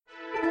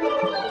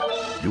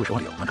Jewish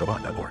audio on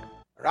Chabad.org.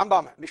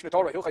 Rambam, Mishnah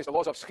Torah, Hilchos, the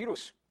laws of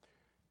Sechirut,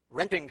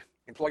 renting,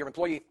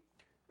 employer-employee,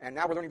 and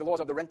now we're learning the laws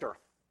of the renter.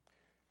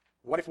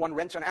 What if one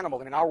rents an animal?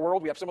 And in our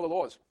world, we have similar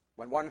laws.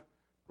 When one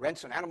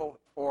rents an animal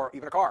or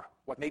even a car,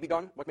 what may be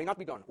done, what may not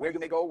be done, where you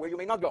may go, where you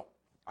may not go.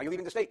 Are you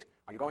leaving the state?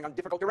 Are you going on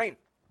difficult terrain?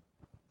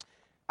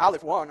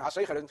 Aleph 1,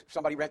 Sechirut,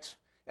 somebody rents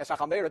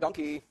a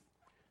donkey,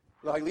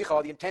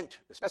 the intent,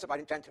 the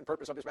specified intent and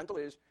purpose of this rental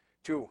is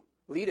to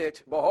lead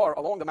it bahar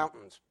along the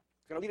mountains.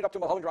 It's going to lead it up to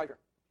Mulholland Drive.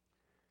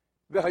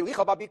 And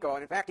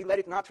in fact, he led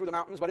it not through the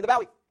mountains, but in the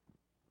valley.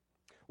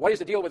 What is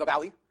the deal with a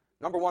valley?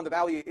 Number one, the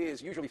valley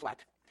is usually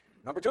flat.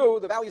 Number two,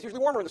 the valley is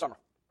usually warmer in the summer.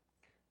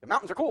 The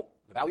mountains are cool.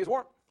 The valley is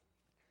warm.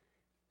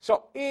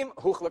 So,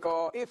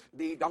 if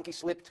the donkey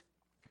slipped,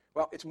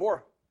 well, it's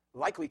more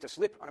likely to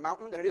slip on a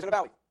mountain than it is in a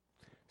valley.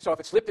 So if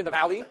it slipped in the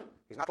valley,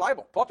 he's not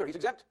liable. Potter, he's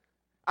exempt.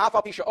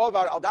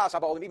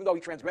 Even though he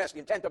transgressed the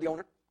intent of the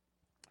owner,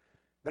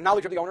 the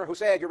knowledge of the owner who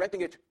said, you're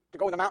renting it to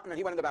go in the mountain, and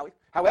he went in the valley.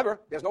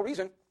 However, there's no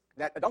reason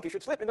that a donkey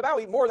should slip in the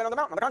valley more than on the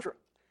mountain, on the contrary.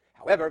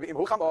 However,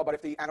 but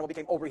if the animal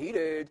became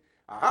overheated,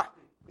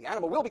 the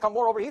animal will become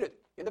more overheated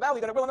in the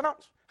valley than it will in the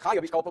mountains.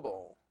 Chayav is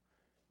culpable.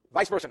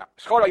 Vice versa now.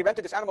 Schora, he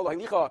rented this animal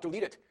to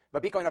lead it,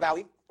 Babiko in a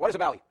valley. What is a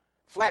valley?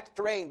 Flat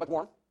terrain, but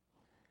warm.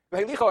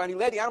 And he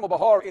led the animal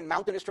bahar in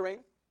mountainous terrain,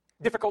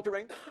 difficult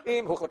terrain.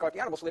 If the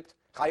animal slipped,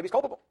 Chayav is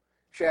culpable.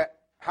 Because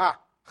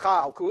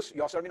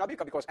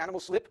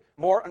animals slip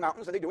more on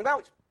mountains than they do in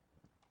valleys.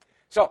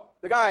 So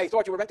the guy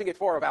thought you were renting it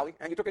for a valley,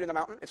 and you took it in the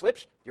mountain. It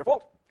slips. Your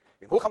fault.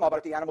 But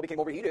if the animal became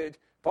overheated,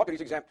 Potter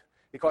is exempt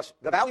because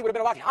the valley would have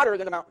been a lot hotter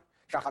than the mountain.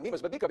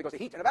 Because the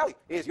heat in the valley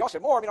is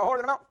yoser more hotter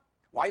than the mountain.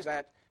 Why is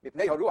that?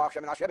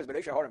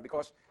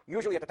 Because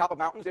usually at the top of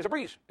mountains there's a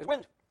breeze, there's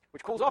wind,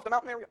 which cools off the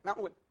mountain area,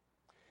 mountain wind.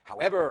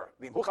 However,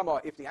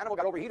 if the animal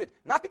got overheated,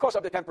 not because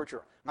of the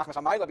temperature,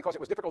 because it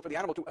was difficult for the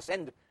animal to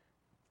ascend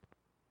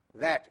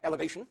that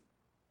elevation,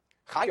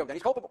 then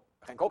he's culpable.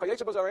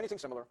 Or anything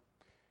similar.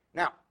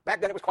 Now,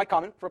 back then it was quite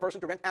common for a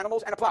person to rent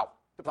animals and a plow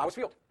to plow his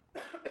field.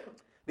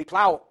 The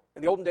plow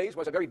in the olden days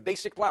was a very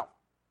basic plow.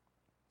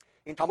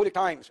 In Talmudic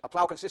times, a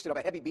plow consisted of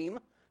a heavy beam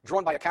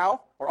drawn by a cow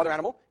or other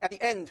animal. At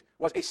the end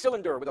was a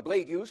cylinder with a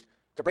blade used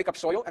to break up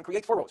soil and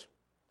create furrows.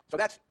 So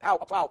that's how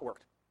a plow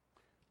worked.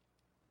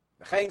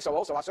 So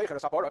also,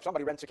 if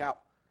somebody rents a cow,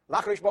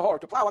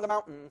 to plow on the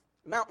mountain.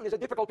 The mountain is a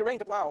difficult terrain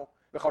to plow.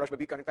 In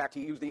fact,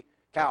 he used the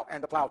cow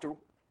and the plow to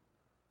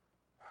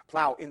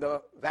plow in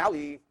the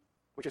valley,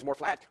 which is more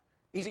flat,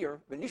 easier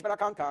than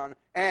Nishbara.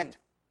 And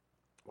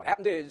what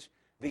happened is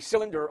the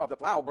cylinder of the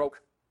plow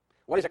broke.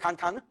 What is a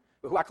kankan?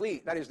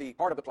 That is the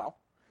part of the plow.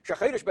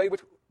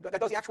 That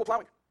does the actual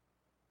plowing.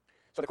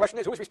 So the question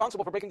is, who is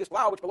responsible for breaking this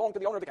plow which belonged to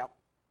the owner of the cow?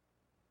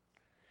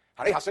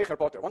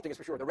 One thing is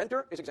for sure, the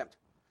renter is exempt.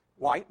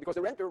 Why? Because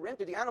the renter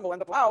rented the animal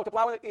and the plow to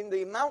plow in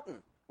the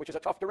mountain, which is a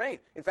tough terrain.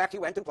 In fact, he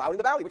went and plowed in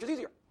the valley, which is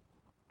easier.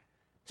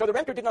 So the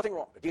renter did nothing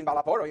wrong.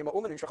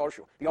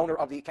 The owner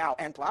of the cow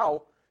and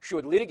plow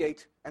should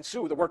litigate and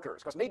sue the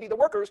workers, because maybe the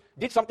workers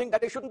did something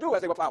that they shouldn't do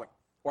as they were plowing.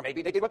 Or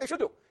maybe they did what they should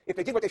do. If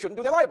they did what they shouldn't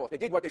do, they're liable. If they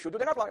did what they should do,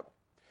 they're not liable.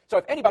 So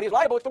if anybody is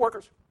liable, it's the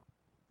workers.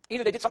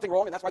 Either they did something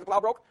wrong and that's why the plow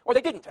broke, or they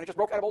didn't and it just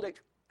broke out of old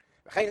age.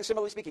 And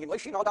similarly speaking, if they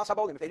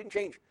didn't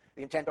change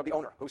the intent of the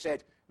owner who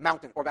said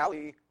mountain or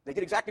valley, they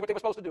did exactly what they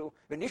were supposed to do.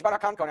 And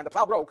the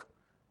plow broke.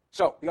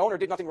 So the owner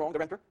did nothing wrong, the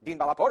renter. The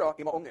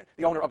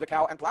owner of the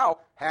cow and plow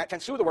can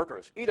sue the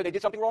workers. Either they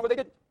did something wrong or they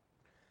didn't.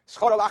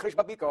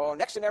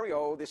 Next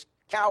scenario, this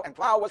cow and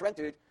plow was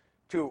rented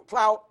to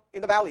plow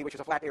in the valley, which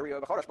is a flat area,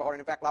 and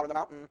in fact plow in the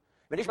mountain.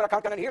 And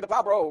here the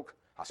plow broke.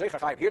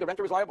 Here the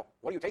renter is liable.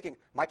 What are you taking?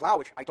 My plow,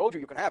 which I told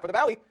you can have for the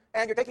valley,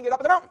 and you're taking it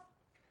up in the mountain.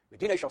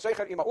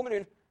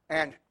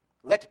 And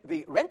let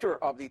the renter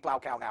of the plow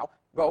cow now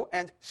go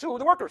and sue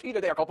the workers. Either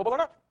they are culpable or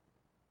not.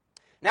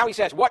 Now he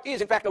says, what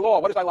is in fact the law?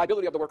 What is the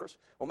liability of the workers?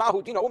 In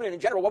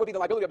general, what would be the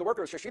liability of the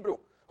workers?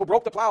 Who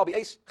broke the plow, at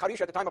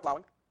the time of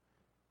plowing?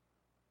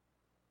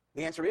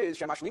 The answer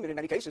is, in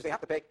many cases, they have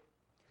to pay.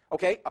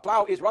 Okay, a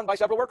plow is run by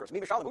several workers.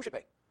 Who should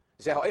pay?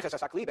 The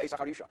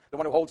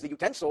one who holds the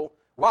utensil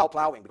while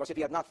plowing, because if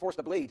he had not forced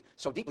the blade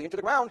so deeply into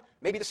the ground,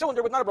 maybe the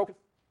cylinder would not have broken.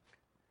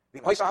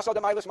 If,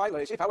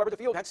 however, the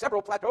field had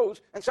several plateaus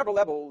and several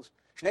levels,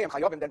 then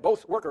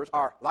both workers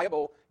are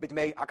liable for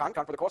the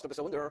cost of the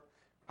cylinder.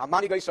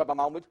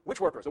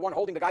 Which workers? The one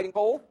holding the guiding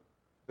pole,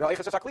 and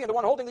the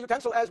one holding the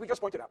utensil, as we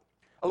just pointed out.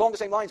 Along the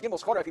same lines,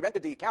 if he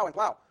rented the cow and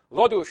plow,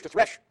 lodush to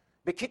thresh,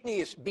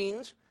 bekitnius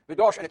beans,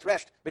 vidosh and it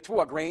threshed,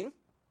 betvua grain,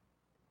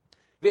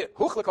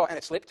 and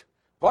it slipped.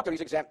 Potter,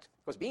 he's exempt,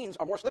 because beans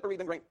are more slippery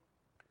than grain.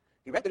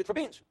 He rented it for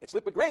beans. It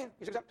slipped with grain,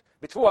 he's exempt.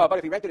 But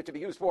if he rented it to be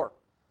used for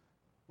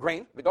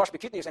grain, vidosh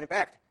bekitnius, and in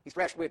fact, he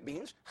threshed with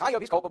beans, chayav,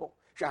 he's culpable.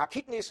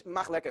 Shahakitnis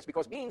machlekes,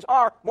 because beans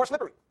are more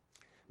slippery.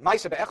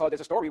 There's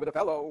a story with a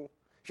fellow,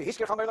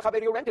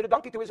 who rented a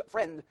donkey to his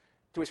friend,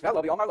 to his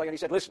fellow, and he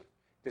said, listen,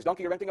 this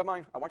donkey you're renting of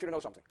mine, I want you to know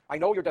something. I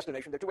know your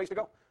destination. There are two ways to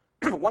go.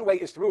 One way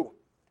is through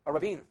a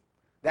ravine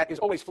that is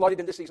always flooded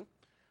in this season,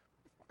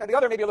 and the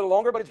other may be a little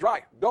longer, but it's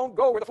dry. Don't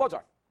go where the floods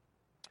are.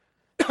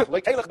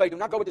 Do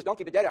not go with this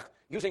donkey b'derech,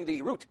 using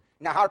the route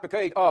Nahar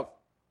Pekod of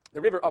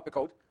the river of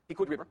Pekod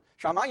River.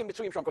 Shamayim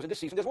Mitzuyim Sham, because in this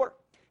season there's water.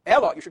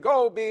 Ella, you should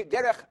go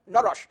b'derech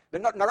Narash, the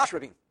Narash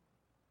ravine.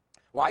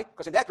 Why?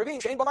 Because in that ravine,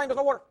 Shein B'mayim, there's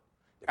no water.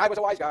 The guy was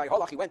a wise guy.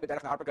 Holach, he went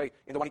b'derech Nahar Pekod.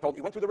 In the one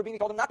he went through the ravine, he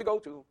told him not to go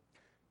to.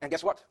 And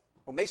guess what?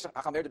 Umesa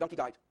Achamer, the donkey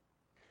died.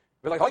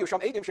 But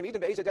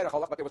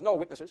there was no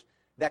witnesses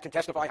that can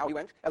testify how he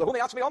went. He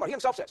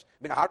himself says,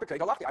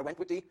 I went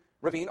with the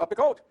ravine of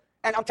Pekod.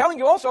 And I'm telling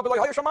you also,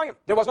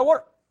 there was no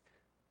water.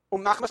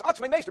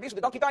 The reason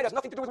the donkey died has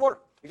nothing to do with water.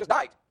 He just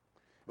died.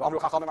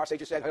 Our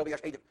sages said, being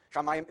that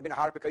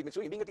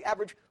the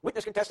average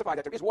witness can testify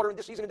that there is water in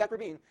this season in that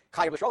ravine,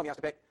 he has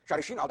to pay.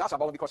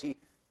 Because he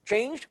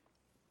changed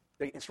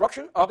the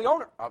instruction of the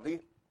owner of the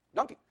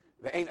donkey.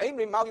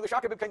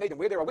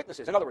 Where there are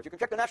witnesses, in other words, you can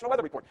check the National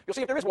Weather Report. You'll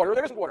see if there is water or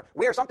there isn't water.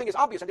 Where something is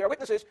obvious and there are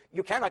witnesses,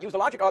 you cannot use the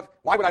logic of,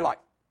 why would I lie?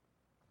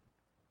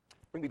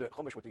 Bring me the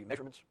chumash with the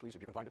measurements, please, if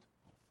you can find it.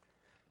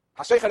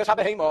 If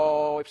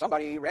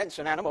somebody rents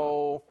an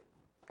animal,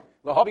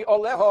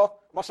 to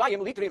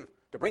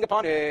bring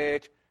upon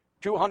it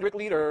 200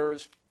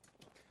 liters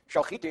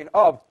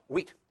of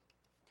wheat.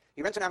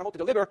 He rents an animal to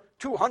deliver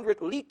 200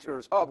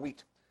 liters of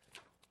wheat.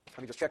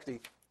 Let me just check the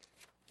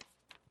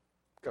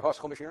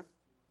chumash here.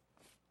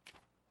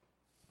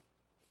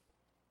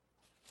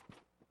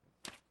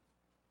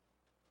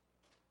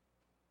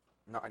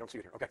 No, I don't see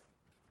it here. Okay.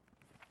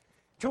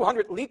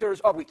 200 liters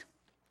of wheat.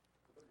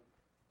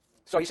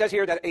 So he says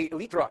here that a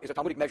litra is a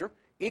Talmudic measure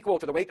equal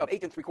to the weight of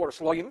 8 3/4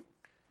 sloyim,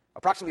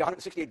 approximately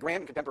 168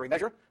 grams in contemporary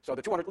measure. So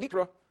the 200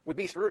 litra would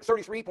be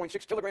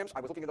 33.6 kilograms.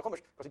 I was looking in the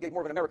Chumash because he gave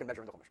more of an American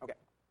measure in the Chumash. Okay.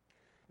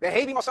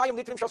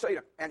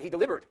 And he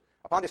delivered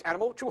upon this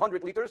animal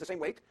 200 liters, the same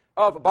weight,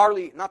 of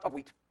barley, not of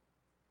wheat.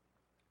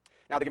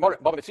 Now the Gemara,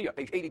 Bava Metzia,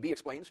 page 80b,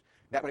 explains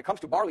that when it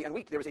comes to barley and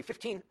wheat, there is a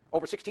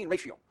 15/16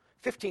 ratio.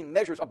 15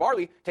 measures of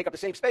barley take up the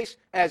same space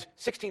as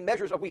 16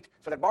 measures of wheat.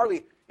 So that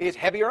barley is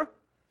heavier,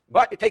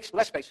 but it takes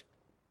less space.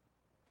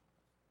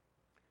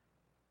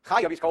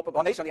 Chayav is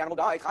culpable. The animal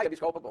died. Chayav is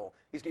culpable.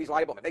 He's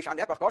liable.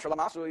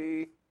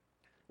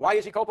 Why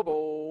is he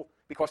culpable?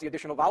 Because the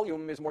additional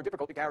volume is more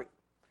difficult to carry.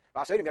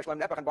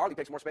 And barley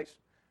takes more space.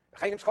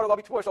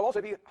 So also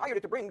if he hired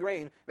it to bring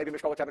grain, maybe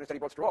Mishkol Tevin instead he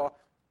brought straw.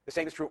 The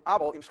same is true.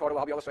 But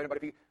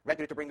if he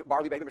rented it to bring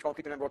barley, maybe Mishkol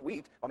Tevin brought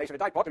wheat, or Mason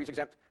died, Potter is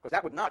exempt, because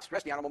that would not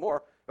stress the animal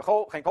more.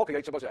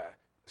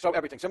 So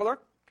everything similar,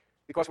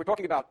 because we're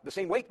talking about the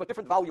same weight but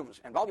different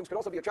volumes, and volumes could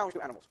also be a challenge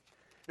to animals.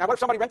 Now, what if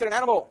somebody rented an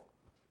animal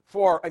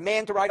for a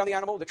man to ride on the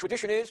animal? The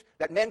tradition is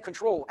that men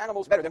control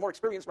animals better. They're more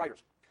experienced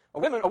riders. A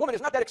woman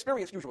is not that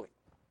experienced usually.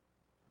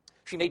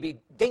 She may be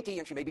dainty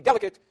and she may be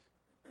delicate.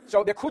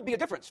 So there could be a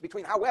difference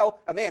between how well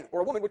a man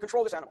or a woman would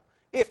control this animal.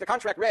 If the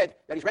contract read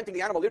that he's renting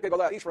the animal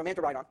for a man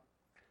to ride on,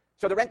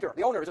 so the renter,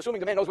 the owner, is assuming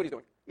the man knows what he's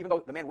doing, even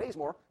though the man weighs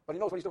more, but he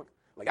knows what he's doing.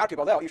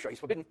 He's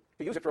forbidden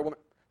to use it for a woman,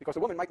 because the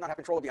woman might not have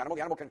control of the animal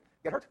can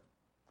get hurt.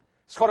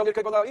 What if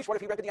he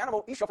rented the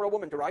animal for a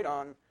woman to ride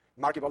on?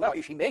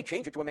 He may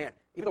change it to a man,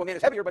 even though a man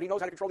is heavier, but he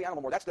knows how to control the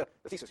animal more. That's the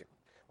thesis here.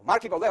 Now,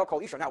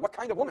 what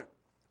kind of woman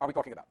are we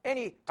talking about?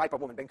 Any type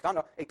of woman.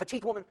 A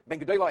petite woman,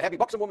 a heavy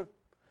buxom woman.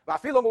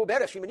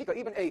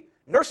 Even a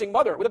nursing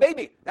mother with a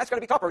baby. That's going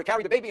to be tougher to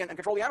carry the baby and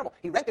control the animal.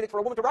 He rented it for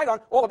a woman to ride on.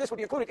 All of this would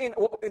be included in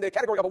the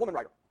category of a woman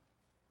rider.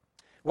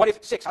 What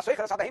if 6?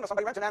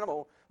 Somebody rents an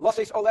animal,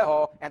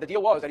 and the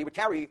deal was that he would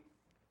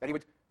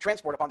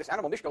transport upon this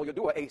animal, Mishkal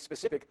Yodua, a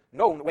specific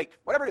known weight.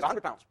 Whatever it is,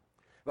 100 pounds.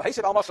 And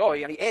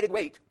he added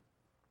weight.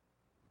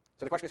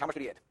 So the question is, how much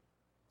did he add?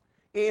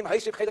 The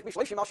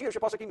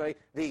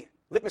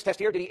litmus test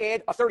here, did he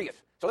add a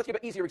 30th? So let's give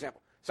an easier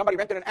example. Somebody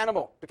rented an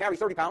animal to carry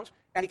 30 pounds,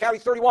 and he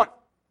carried 31.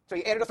 So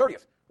he added a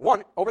 30th.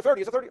 1 over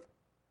 30 is a 30th.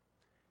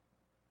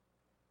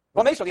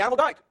 So the animal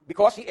died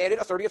because he added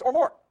a 30th or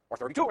more, or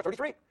 32 or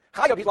 33.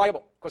 Chayav, he's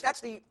liable, because that's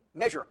the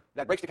measure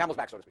that breaks the camel's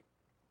back, so to speak.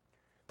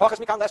 Pachas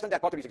mikan, less than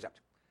that, Potter is exempt.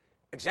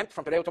 Exempt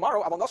from today or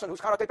tomorrow, Aval Nosan, who's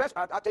Charate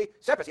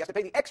Sepes. He has to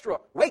pay the extra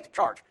weight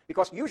charge,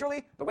 because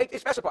usually the weight is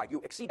specified. You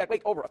exceed that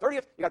weight over a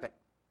 30th, you got to pay.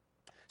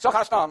 You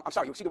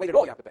exceed the weight at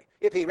all, you have to pay.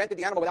 If he rented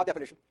the animal without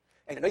definition,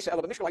 and you have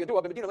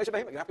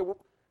to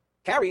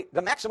carry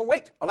the maximum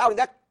weight allowed in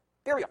that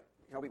area.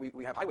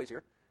 We have highways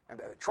here,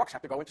 and trucks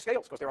have to go into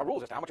scales, because there are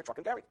rules as to how much a truck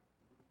can carry.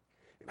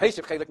 But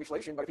if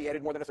he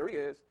added more than a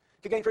 30th,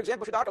 to gain, for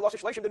example,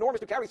 the norm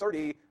is to carry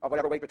 30 of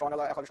whatever weight, he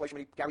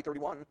carried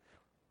 31.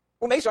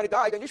 He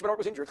died, and Yishbador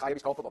was injured. Chayav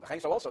is culpable.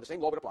 So also the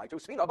same law would apply to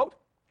Sfina, a boat,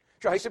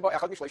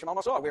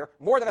 where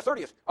more than a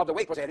 30th of the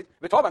weight was added.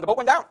 And the boat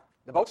went down.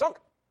 The boat sunk.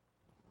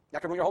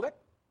 That can ruin your whole day.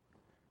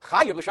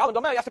 Chayav l'shalom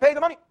domeh, you have to pay the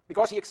money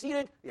because he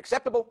exceeded the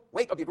acceptable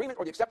weight of the agreement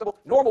or the acceptable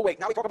normal weight.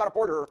 Now we talk about a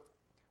porter.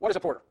 What is a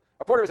porter?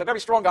 A porter is a very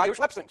strong guy who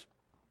schleps things.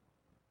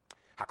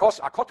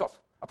 Hakotov,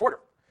 a porter.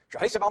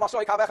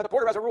 The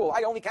porter has a rule.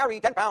 I only carry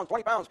 10 pounds,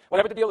 20 pounds,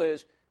 whatever the deal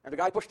is. And the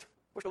guy pushed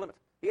the limit.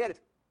 He added.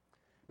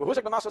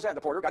 The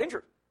porter got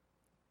injured.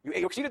 You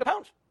exceeded the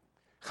pounds.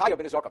 Chayav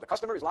ben Izokah. The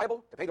customer is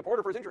liable to pay the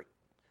porter for his injury.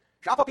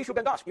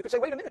 You could say,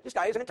 wait a minute, this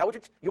guy is an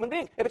intelligent human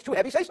being. If it's too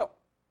heavy, say so.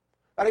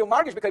 He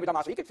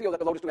could feel that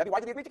the load is too heavy. Why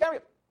did he agree to carry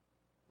it?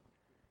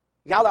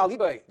 Yala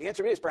alibay. The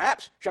answer is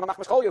perhaps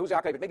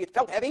maybe it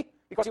felt heavy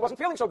because he wasn't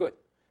feeling so good.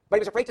 But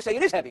he was afraid to say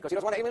it is heavy because he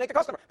doesn't want to alienate the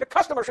customer. The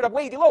customer should have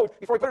weighed the load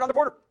before he put it on the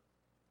porter.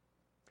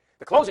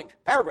 The closing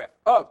paragraph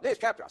of this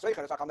chapter.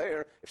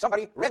 If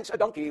somebody rents a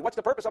donkey, what's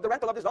the purpose of the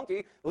rental of this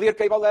donkey?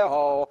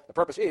 The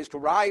purpose is to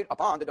ride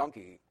upon the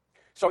donkey.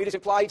 So it is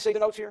implied, say the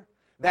notes here,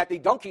 that the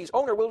donkey's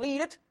owner will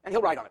lead it and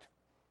he'll ride on it.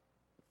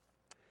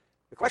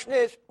 The question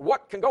is,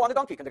 what can go on the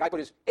donkey? Can the guy put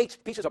his 8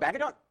 pieces of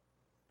baggage on?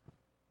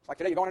 It's like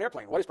today you go on an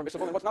airplane. What is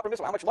permissible and what's not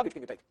permissible? How much luggage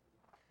can you take?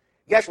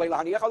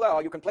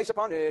 You can place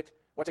upon it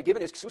what's a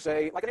given is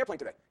ksuse, like an airplane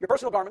today. Your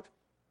personal garment,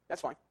 that's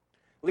fine.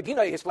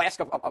 Ligina, his flask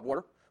of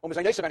water,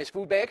 and his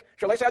food bag,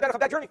 of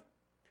that journey.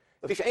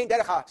 The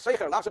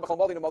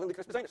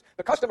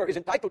customer is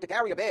entitled to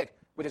carry a bag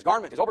with his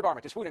garment, his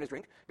overgarment, his food, and his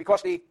drink,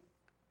 because the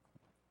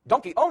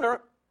donkey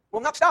owner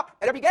will not stop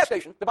at every gas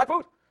station to buy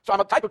food. So I'm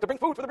entitled to bring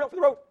food for the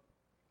road.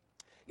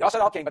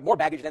 Yasad came, but more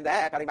baggage than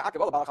that.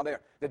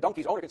 The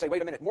donkey's owner can say,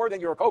 wait a minute, more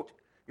than your coat,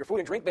 your food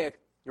and drink bag,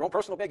 your own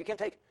personal bag, you can't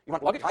take. You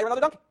want luggage? Hire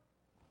another donkey.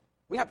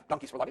 We have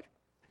donkeys for luggage.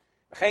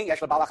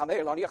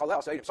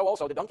 So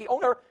also the donkey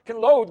owner can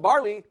load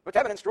barley,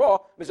 vitamin, and straw,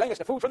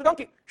 the food for the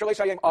donkey,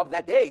 of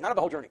that day, not of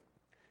the whole journey.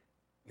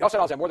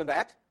 More than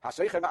that,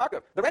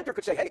 the renter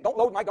could say, hey, don't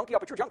load my donkey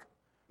up with your junk.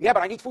 Yeah,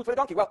 but I need food for the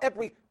donkey. Well,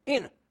 every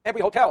inn,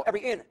 every hotel,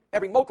 every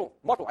motel,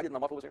 I didn't know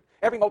motel was here.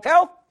 Every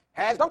motel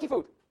has donkey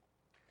food.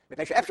 In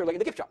the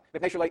gift shop.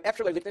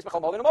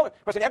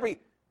 Because in every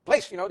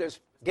place, there's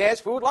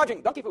gas, food,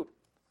 lodging, donkey food.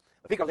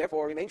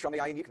 Therefore, remains from the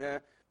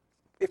ayin.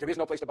 If there is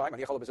no place to buy,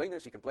 he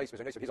can place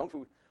his own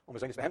food, the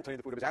food of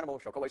his animal,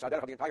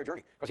 the entire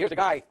journey. Because here's the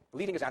guy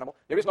leading his animal.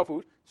 There is no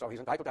food, so he's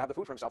entitled to have the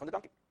food for himself and the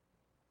donkey.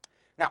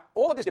 Now,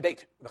 all of this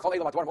debate, all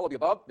of the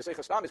above, the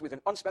Seichas Stam is with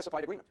an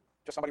unspecified agreement.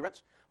 Just somebody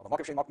rents.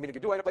 Meaning you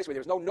do in a place where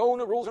there's no known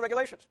rules and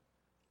regulations.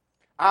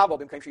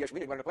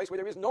 Meaning in a place where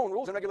there is known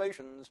rules and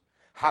regulations.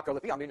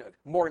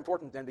 More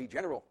important than the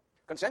general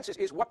consensus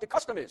is what the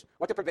custom is,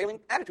 what the prevailing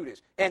attitude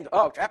is. End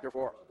of chapter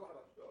 4.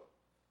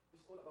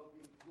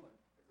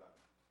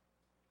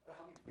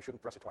 You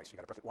shouldn't press it twice. You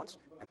got to press it once.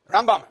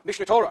 Rambam,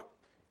 Mishnah Torah,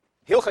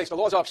 Hilchos, the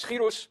laws of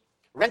Sechirut,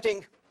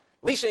 renting,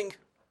 leasing,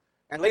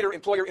 and later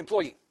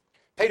employer-employee.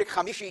 Perek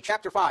Chamishi,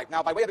 chapter 5.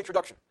 Now, by way of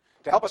introduction,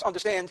 to help us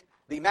understand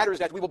the matters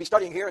that we will be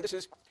studying here, and this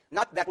is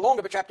not that long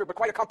of a chapter, but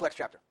quite a complex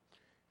chapter.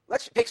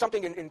 Let's take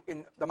something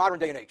in the modern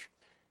day and age.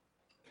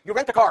 You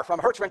rent a car from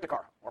Hertz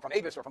Rent-A-Car, or from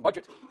Avis, or from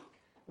Budget.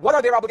 What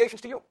are their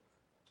obligations to you?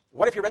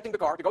 What if you're renting the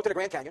car to go to the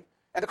Grand Canyon,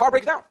 and the car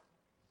breaks down?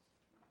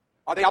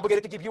 Are they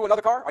obligated to give you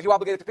another car? Are you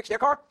obligated to fix their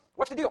car?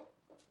 What's the deal?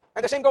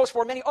 And the same goes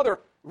for many other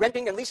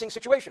renting and leasing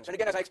situations. And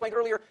again, as I explained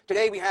earlier,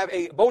 today we have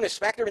a bonus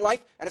factor in life,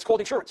 and it's called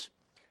insurance.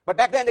 But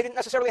back then, they didn't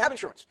necessarily have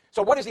insurance.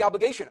 So what is the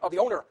obligation of the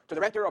owner to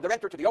the renter, of the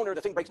renter to the owner?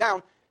 The thing breaks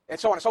down, and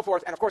so on and so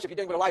forth. And of course, if you're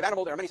dealing with a live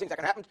animal, there are many things that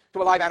can happen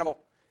to a live animal.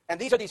 And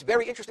these are these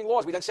very interesting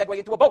laws. We then segue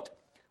into a boat.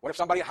 What if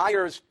somebody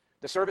hires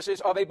the services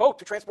of a boat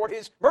to transport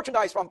his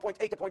merchandise from point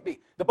A to point B?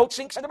 The boat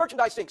sinks and the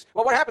merchandise sinks.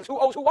 Well, what happens? Who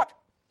owes who what?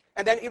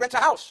 And then he rents a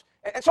house,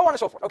 and so on and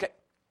so forth. Okay.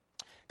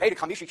 Perek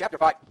Chamishi, chapter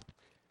 5.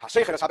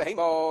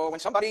 When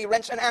somebody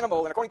rents an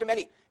animal, and according to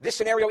many, this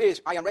scenario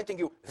is, I am renting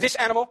you this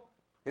animal.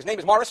 His name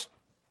is Morris.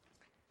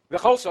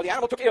 So the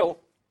animal took ill.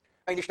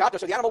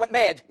 So the animal went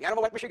mad. The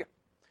animal went mishiga.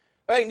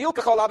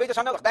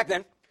 Back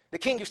then, the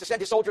king used to send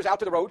his soldiers out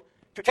to the road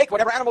to take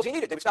whatever animals he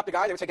needed. They would stop the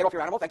guy. They would say, get off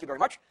your animal. Thank you very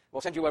much. We'll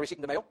send you a receipt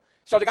in the mail.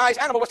 So the guy's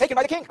animal was taken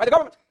by the king, by the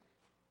government.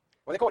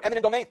 What they call it,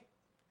 eminent domain.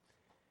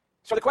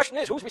 So the question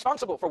is, who's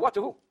responsible for what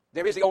to who?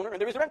 There is the owner and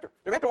there is the renter.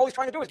 The renter, all he's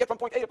trying to do is get from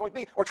point A to point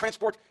B, or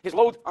transport his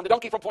load on the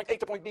donkey from point A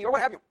to point B, or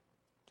what have you.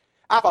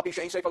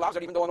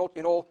 Even though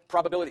in all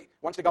probability,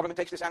 once the government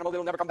takes this animal,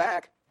 it'll never come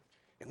back.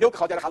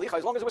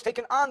 As long as it was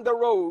taken on the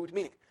road,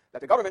 meaning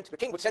that the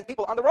king would send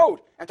people on the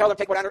road and tell them,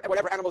 take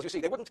whatever animals you see.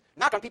 They wouldn't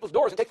knock on people's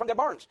doors and take from their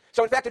barns.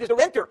 So in fact, it is the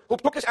renter who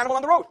took this animal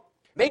on the road.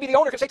 Maybe the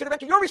owner could say to the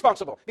renter, you're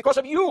responsible. Because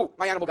of you,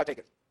 my animal got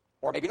taken.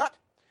 Or maybe not.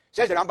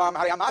 Says the Rambam,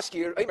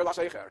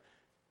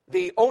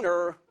 the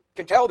owner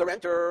can tell the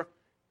renter,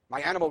 my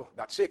animal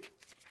got sick.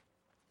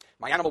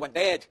 My animal went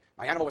bad.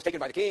 My animal was taken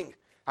by the king.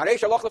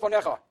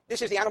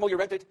 This is the animal you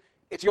rented.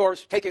 It's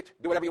yours. Take it.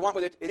 Do whatever you want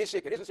with it. It is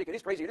sick. It isn't sick. It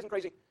is crazy. It isn't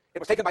crazy. It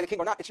was taken by the king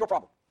or not. It's your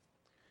problem.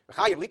 And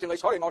he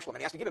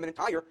has to give him an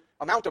entire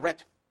amount of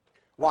rent.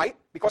 Why?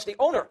 Because the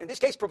owner, in this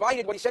case,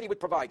 provided what he said he would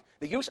provide.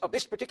 The use of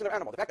this particular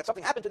animal. The fact that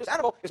something happened to this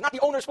animal is not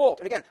the owner's fault.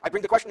 And again, I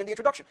bring the question in the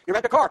introduction. You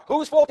rent a car.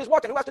 Whose fault is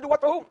what? And who has to do what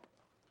for whom?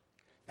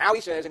 Now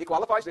he says, and he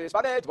qualifies this.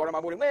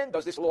 When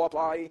does this law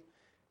apply?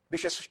 When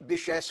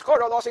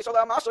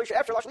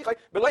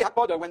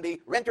the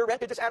renter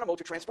rented this animal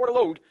to transport a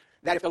load,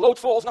 that if the load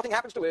falls, nothing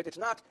happens to it. It's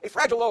not a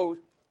fragile load.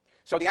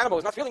 So the animal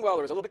is not feeling well,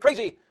 or is a little bit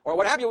crazy, or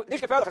what have you.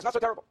 It's not so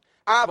terrible.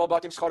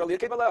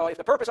 If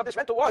the purpose of this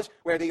rental was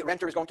where the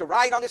renter is going to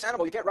ride on this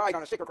animal, you can't ride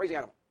on a sick or crazy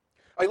animal.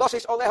 Or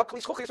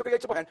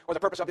the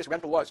purpose of this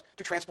rental was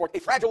to transport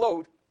a fragile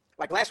load,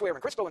 like glassware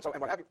and crystal and so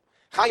and what have you.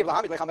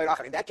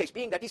 In that case,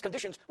 being that these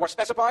conditions were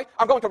specified,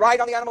 I'm going to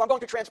ride on the animal, I'm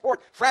going to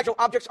transport fragile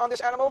objects on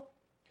this animal,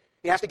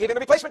 he has to give him a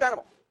replacement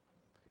animal.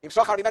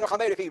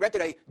 If he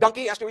rented a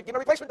donkey, he has to give him a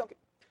replacement donkey.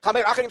 What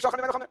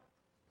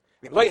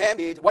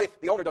if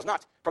the owner does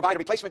not provide a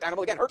replacement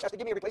animal? Again, Hertz has to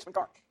give me a replacement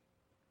car.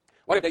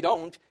 What if they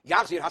don't?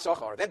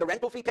 Then the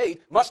rental fee paid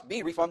must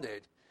be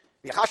refunded.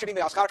 But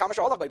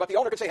the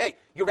owner could say, hey,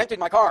 you rented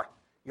my car.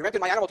 You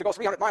rented my animal to go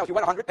 300 miles. You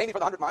went 100, pay me for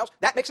the 100 miles.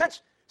 That makes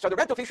sense. So the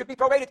rental fee should be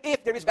prorated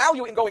if there is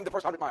value in going the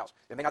first 100 miles.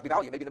 There may not be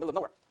value, maybe in the middle of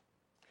nowhere.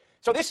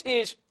 So this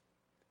is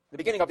the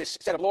beginning of this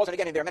set of laws. And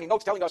again, there are many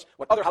notes telling us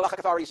what other halachic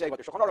authorities say, what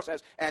the Shulchan Aruch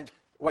says, and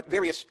what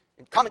various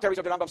commentaries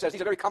of the Rambam says. These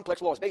are very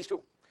complex laws. Base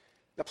 2.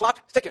 The plot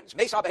thickens.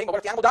 What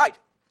if the animal died?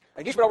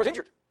 And Yishmael was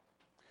injured?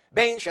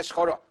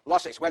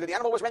 Whether the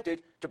animal was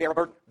rented to bear a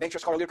burden,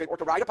 or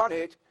to ride upon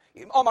it.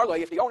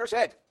 If the owner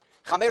said,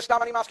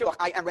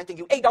 I am renting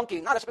you a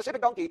donkey, not a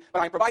specific donkey,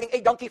 but I'm providing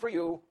a donkey for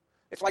you.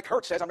 It's like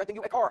Hertz says, I'm renting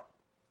you a car.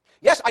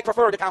 Yes, I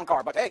prefer the town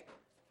car, but hey,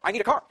 I need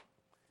a car.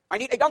 I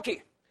need a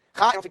donkey.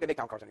 I don't think they make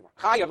town cars anymore.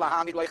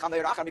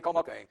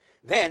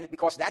 Then,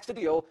 because that's the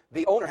deal,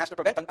 the owner has to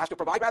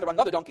provide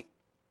another donkey.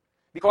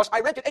 Because I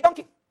rented a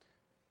donkey.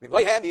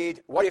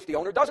 What if the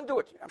owner doesn't do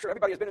it? I'm sure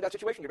everybody has been in that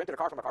situation. You rented a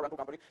car from a car rental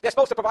company. They're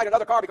supposed to provide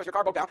another car because your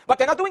car broke down, but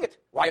they're not doing it.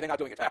 Why are they not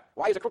doing it?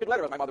 Why is a crooked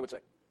letter, as my mother would say?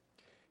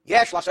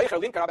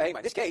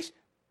 In this case,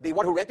 the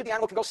one who rented the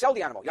animal can go sell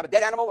the animal. You have a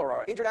dead animal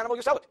or an injured animal,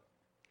 you sell it.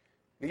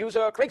 You use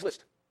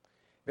Craigslist.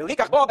 You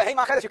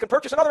can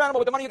purchase another animal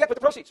with the money you get with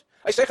the proceeds.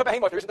 If there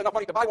isn't enough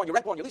money to buy one, you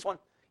rent one, you lease one.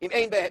 If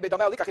there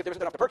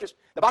isn't enough to purchase,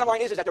 the bottom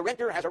line is that the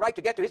renter has a right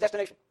to get to his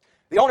destination.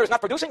 The owner is not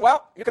producing,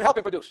 well, you can help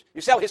him produce.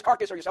 You sell his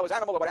carcass or you sell his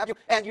animal or what have you,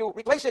 and you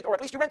replace it, or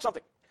at least you rent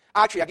something.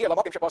 Until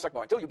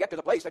you get to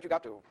the place that you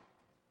got to.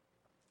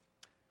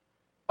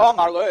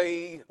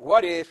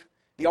 What if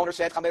the owner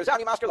said,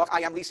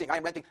 I am leasing, I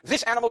am renting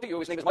this animal to you.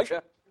 His name is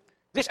Moshe.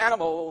 This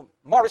animal,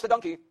 Morris the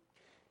donkey.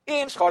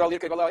 If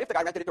the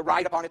guy rented it to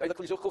ride upon it,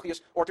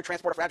 or to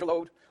transport a fragile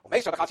load,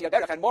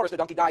 and Morris the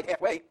donkey died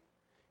halfway,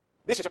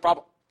 this is a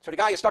problem. So the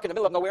guy is stuck in the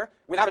middle of nowhere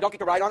without a donkey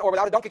to ride on, or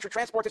without a donkey to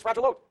transport his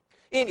fragile load.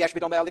 If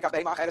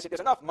there's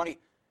enough money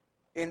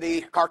in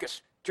the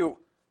carcass to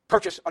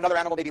purchase another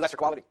animal, maybe lesser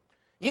quality,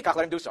 let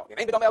him do so. But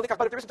if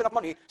there isn't enough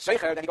money,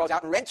 then he goes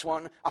out and rents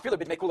one,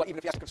 even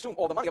if he has to consume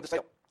all the money of the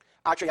sale.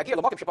 Until he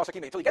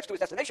gets to his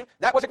destination,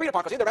 that was agreed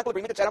upon, because in the rental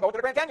agreement it said I'm going to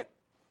the Grand Canyon.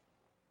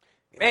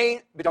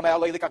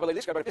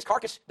 But if this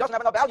carcass doesn't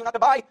have enough value not to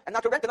buy and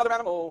not to rent another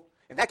animal,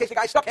 in that case the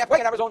guy's stuck halfway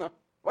in Arizona.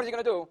 What is he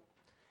going to do?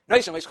 Then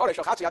he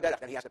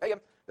has to pay him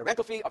the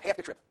rental fee of half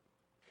the trip.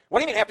 What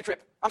do you mean half the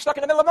trip? I'm stuck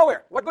in the middle of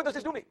nowhere. What good does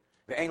this do me?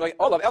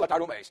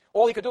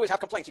 All he could do is have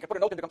complaints. He could put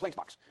a note in the complaints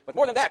box. But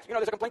more than that,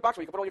 there's a complaint box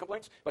where you can put all your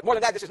complaints. But more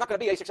than that, this is not going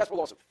to be a successful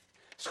lawsuit.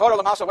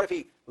 What if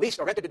he leased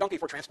or rented the donkey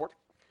for transport?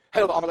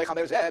 Being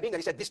that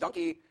he said, this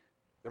donkey,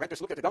 the renters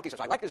looked at the donkey and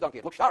says, I like this donkey.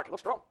 It looks sharp. It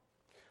looks strong.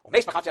 And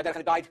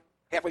it died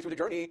halfway through the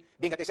journey,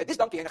 being that they said, this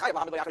donkey, and he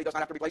does not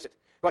have to replace it.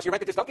 Because you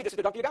rented this donkey, this is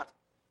the donkey you got.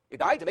 It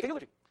died to make a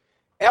eulogy.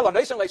 He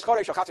gives him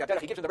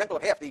the rental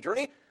of half the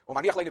journey,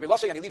 and he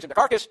leaves him the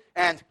carcass,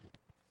 and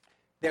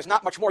there's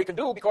not much more he can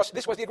do because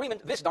this was the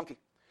agreement, this donkey.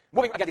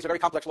 Moving, again, these are very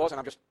complex laws,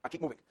 and I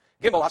keep moving.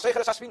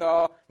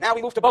 Now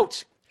we move to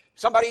boats.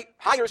 Somebody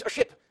hires a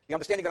ship. The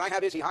understanding that I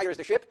have is he hires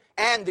the ship,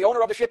 and the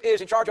owner of the ship is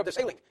in charge of the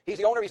sailing. He's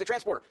the owner, he's the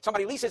transporter.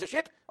 Somebody leases a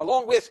ship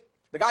along with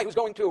the guy who's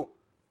going to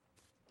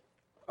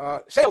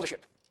sail the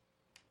ship.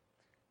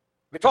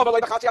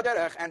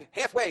 And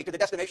halfway to the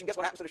destination, guess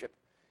what happens to the ship?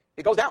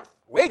 It goes down,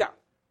 way down.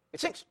 It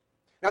sinks.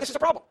 Now, this is a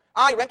problem.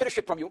 I rented a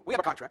ship from you. We have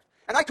a contract.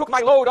 And I took my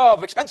load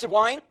of expensive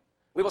wine.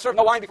 We will serve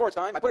no wine before it's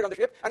time. I put it on the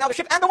ship. And now the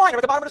ship and the wine are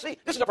at the bottom of the sea.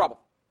 This is a problem.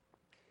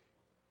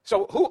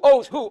 So who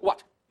owes who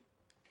what?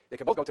 They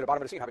can both go to the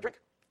bottom of the sea and have a drink.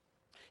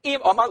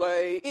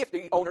 If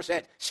the owner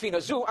said,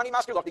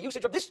 the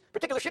usage of this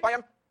particular ship I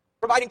am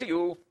providing to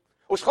you,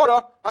 and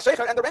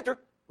the renter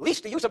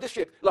leased the use of this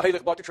ship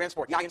to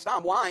transport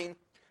wine.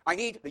 I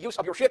need the use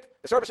of your ship,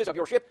 the services of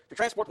your ship to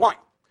transport wine.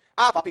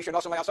 Even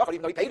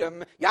though he paid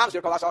him,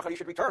 he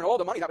should return all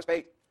the money that was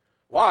paid.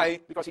 Why?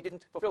 Because he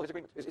didn't fulfill his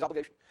agreement, his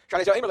obligation.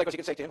 Because he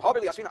can say to him,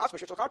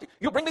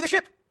 you bring me the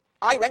ship.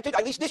 I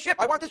leased this ship.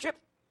 I want this ship.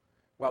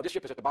 Well, this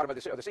ship is at the bottom of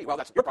the sea. Well,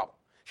 that's your problem.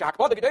 I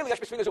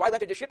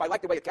rented this ship. I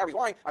like the way it carries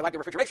wine. I like the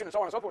refrigeration and so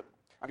on and so forth.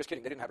 I'm just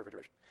kidding. They didn't have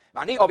refrigeration.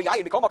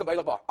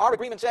 Our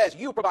agreement says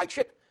you provide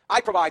ship.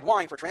 I provide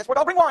wine for transport.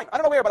 I'll bring wine. I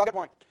don't know where, but I'll get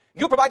wine.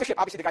 You provide the ship.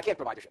 Obviously, the guy can't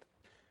provide the ship.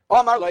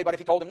 But if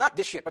he told him not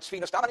this ship, but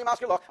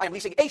I am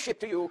leasing a ship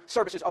to you,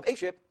 services of a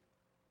ship.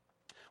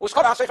 And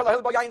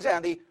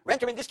the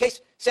renter in this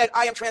case said,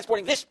 I am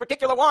transporting this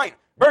particular wine,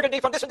 Burgundy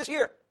from this and this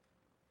year.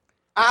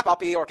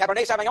 Or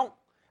Cabernet Sauvignon.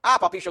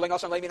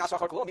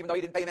 Even though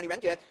he didn't pay him any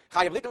rent yet,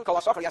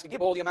 he has to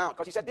give all the amount.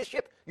 Because he said, this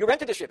ship, you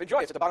rented this ship, enjoy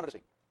it, it's at the bottom of the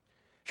sea.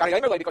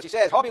 Because he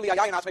says, bring me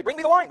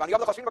the wine, and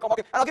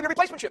I'll give you a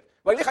replacement ship.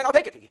 I'll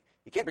take it.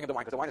 He can't bring him the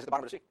wine because the wine is at the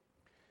bottom of the sea.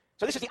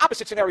 So this is the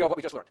opposite scenario of what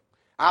we just learned.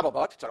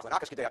 But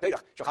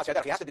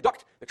he has to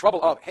deduct the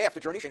trouble of half the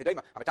journey. Because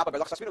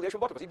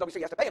even though we say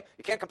he has to pay him,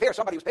 you can't compare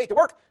somebody who's paid to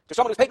work to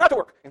someone who's paid not to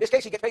work. In this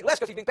case, he gets paid less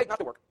because he's being paid not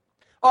to work.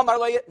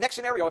 Next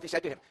scenario, if he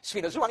said to him,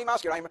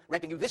 I'm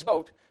renting you this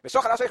boat, and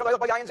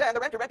the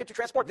renter rented to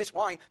transport this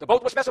wine. The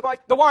boat was specified,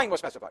 the wine was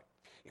specified.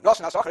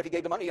 If he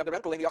gave the money of the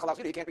rental, he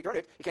can't return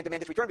it. He can't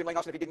demand its return.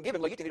 If he didn't give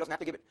him, he doesn't have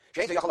to give it.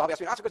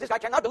 Because this guy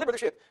cannot deliver the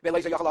ship. This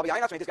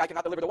guy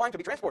cannot deliver the wine to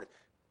be transported.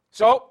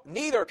 So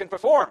neither can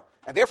perform,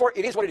 and therefore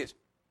it is what it is.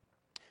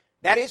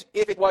 That is,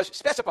 if it was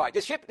specified,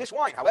 this ship, this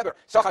wine. However,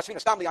 if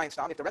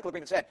the rental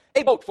agreement said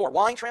a boat for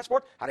wine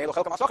transport, then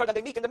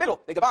they meet in the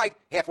middle. They divide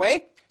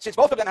halfway, since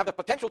both of them have the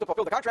potential to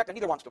fulfill the contract and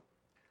neither wants to.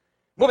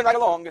 Moving right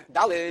along,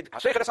 Dalid.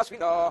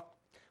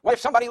 What if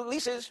somebody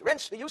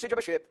rents the usage of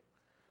a ship,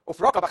 and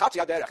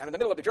in the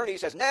middle of the journey he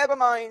says, never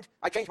mind,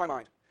 I changed my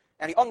mind,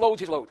 and he unloads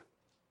his load.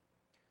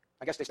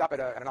 I guess they stop at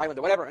an island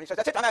or whatever, and he says,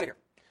 that's it, I'm out of here.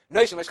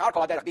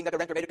 Being that the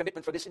renter made a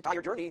commitment for this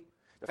entire journey,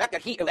 the fact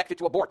that he elected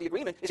to abort the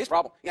agreement is his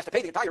problem. He has to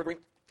pay the entire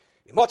agreement.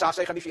 Now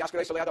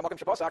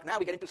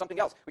we get into something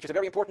else, which is a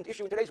very important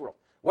issue in today's world.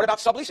 What about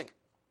subleasing?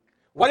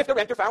 What if the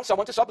renter found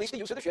someone to sublease the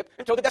use of the ship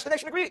until the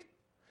destination agreed?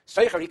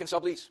 Seicher, he can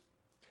sublease.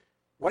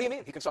 What do you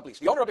mean he can sublease?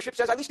 The owner of the ship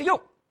says, I lease to you.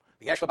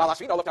 Well,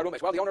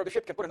 the owner of the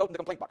ship can put a note in the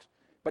complaint box.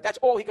 But that's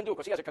all he can do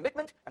because he has a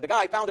commitment, and the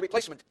guy found a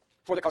replacement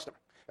for the customer.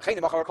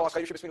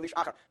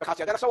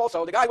 So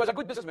also, the guy was a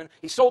good businessman.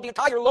 He sold the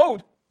entire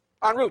load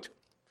en route.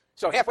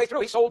 So halfway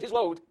through, he sold his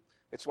load.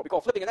 It's what we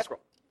call flipping an escrow.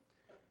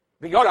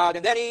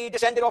 And then he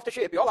descended off the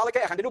ship.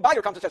 And the new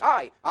buyer comes and says,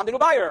 hi, I'm the new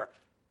buyer.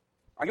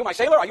 Are you my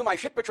sailor? Are you my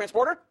ship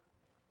transporter?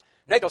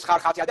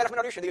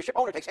 The ship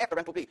owner takes half the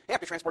rental fee, half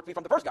the transport fee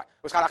from the first guy.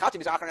 And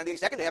the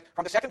second half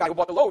from the second guy who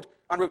bought the load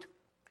en route.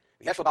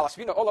 Now,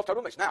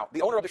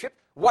 the owner of the ship,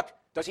 what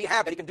does he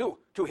have that he can do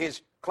to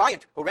his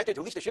client who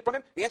leased the ship from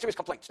him? The answer is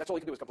complaints. That's all he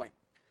can do is complain.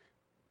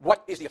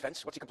 What is the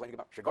offense? What's he complaining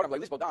about?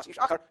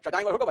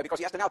 Because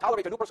he has to now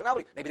tolerate a new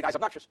personality. Maybe the guy's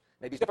obnoxious.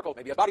 Maybe he's difficult.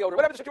 Maybe he has body odor.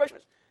 Whatever the situation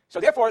is. So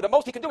therefore, the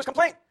most he can do is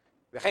complain.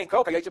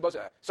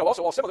 So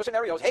also all similar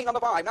scenarios. Hey, number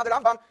 5. Now the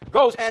Rambam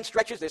goes and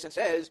stretches this and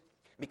says,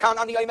 the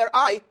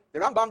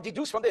Rambam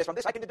deduce from this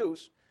I can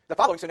deduce the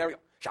following scenario.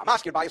 So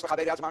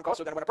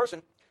then when a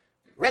person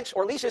rents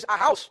or leases a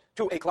house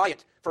to a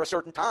client for a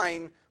certain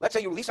time, let's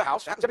say you lease a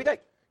house, happens every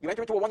day. You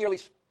enter into a 1-year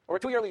lease or a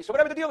 2-year lease or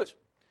whatever the deal is.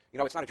 You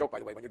know, it's not a joke, by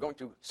the way. When you're going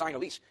to sign a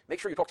lease, make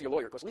sure you talk to your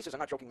lawyer, because leases are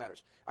not joking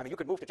matters. I mean, you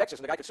could move to Texas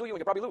and the guy could sue you and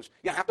you'll probably lose.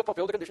 You have to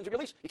fulfill the conditions of your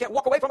lease. You can't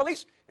walk away from a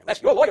lease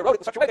unless your lawyer wrote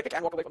it in such a way that you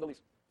can't walk away from the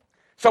lease.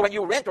 So when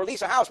you rent or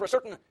lease a house for a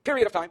certain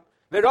period of time,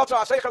 and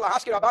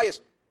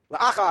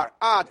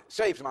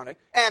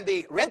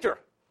the renter,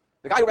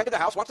 the guy who rented the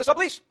house, wants to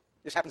sublease.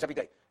 This happens every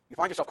day. You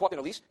find yourself caught in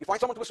a lease, you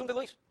find someone to assume the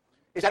lease.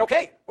 Is that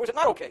okay, or is it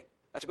not okay?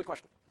 That's a good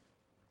question.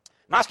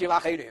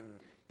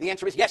 The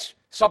answer is yes,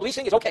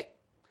 subleasing is okay,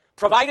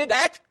 provided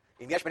that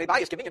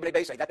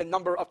that the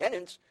number of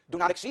tenants do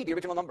not exceed the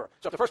original number.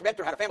 So if the first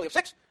renter had a family of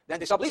 6, then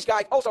the sublease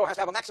guy also has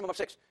to have a maximum of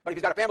 6. But if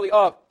he's got a family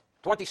of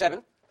 27,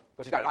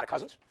 because he's got a lot of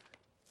cousins,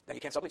 then he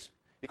can't sublease.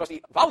 Because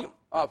the volume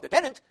of the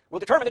tenant will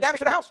determine the damage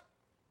to the house,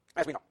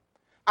 as we know.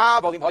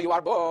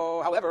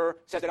 However,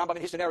 says the Rambam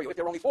in his scenario, if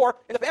there are only 4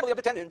 in the family of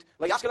the tenant,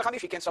 he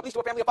can't sublease to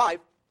a family of 5.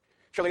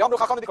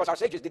 Because our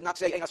sages did not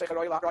say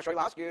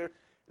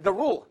the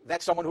rule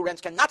that someone who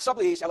rents cannot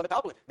sublease,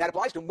 that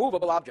applies to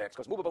movable objects,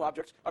 because movable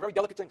objects are very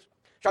delicate things.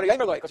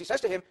 Because he says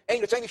to him, I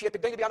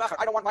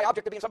don't want my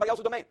object to be in somebody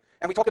else's domain.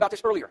 And we talked about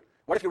this earlier.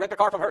 What if you rent a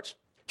car from Hertz?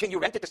 Can you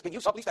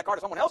sublease that car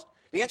to someone else?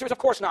 The answer is of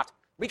course not.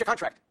 Read your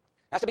contract.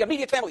 It has to be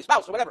immediate family,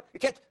 spouse, or whatever. You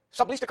can't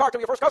sublease the car to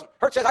your first cousin.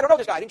 Hertz says, I don't know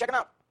this guy, I didn't check him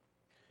out.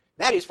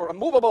 That is for a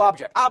movable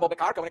object. When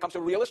it comes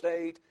to real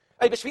estate,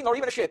 or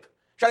even a ship.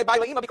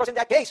 Because in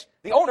that case,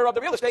 the owner of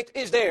the real estate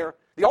is there.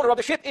 The owner of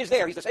the ship is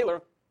there. He's the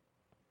sailor.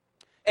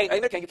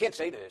 You can't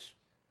say this.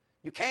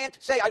 You can't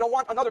say, I don't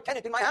want another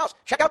tenant in my house.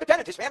 Check out the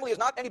tenant. His family is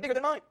not any bigger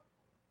than mine.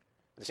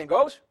 The same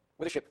goes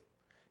with a ship.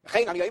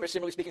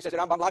 Similarly speaking, says the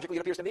Rambam, logically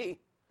it appears to me,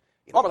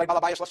 if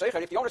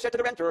the owner said to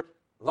the renter,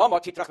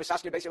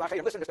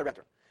 listen, Mr.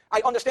 Renter,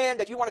 I understand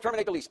that you want to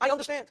terminate the lease. I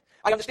understand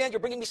you're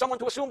bringing me someone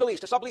to assume the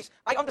lease, to sublease.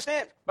 I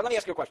understand. But let me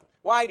ask you a question.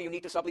 Why do you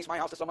need to sublease my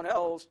house to someone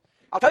else?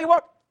 I'll tell you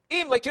what.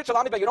 You don't want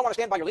to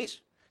stand by your lease.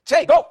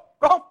 Say, go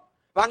home.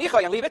 And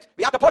leave it.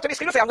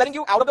 I'm letting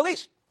you out of the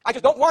lease. I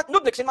just don't want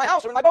nudniks in my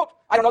house or in my boat.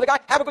 I don't know the guy.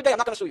 Have a good day. I'm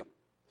not going to sue you.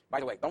 By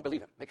the way, don't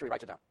believe him. Make sure he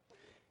writes it down.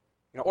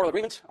 Oral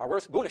agreements are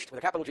worth gunished with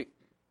a capital G.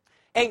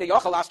 In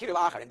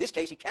this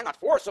case, he cannot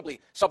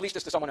forcibly sublease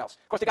this to someone else.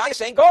 Because the guy is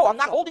saying, go, I'm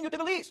not holding you to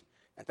the lease.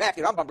 In fact,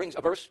 the Rambam brings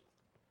a verse,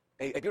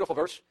 a beautiful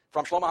verse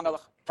from Shlomo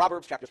HaMelech,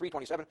 Proverbs chapter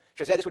 3:27.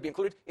 This would be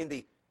included in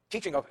the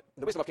teaching of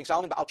the wisdom of King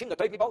Solomon.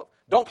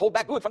 Don't hold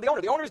back good from the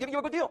owner. The owner is giving you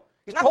a good deal.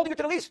 He's not holding you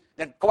to the lease.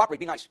 Then cooperate,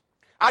 be nice.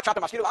 Instead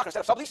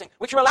of subleasing,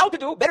 which you're allowed to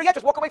do, better yet,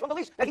 just walk away from the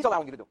lease that he's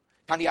allowing you to do.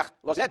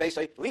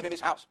 Leave him his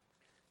house.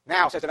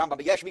 Now, says the Rambam,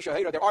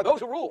 there are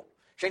those who rule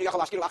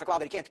that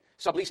he can't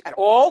sublease at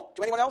all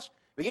to anyone else.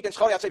 And he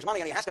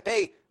has to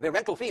pay the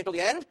rental fee until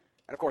the end.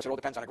 And of course, it all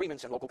depends on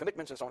agreements and local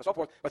commitments and so on and so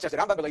forth. But says the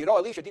Rambam, it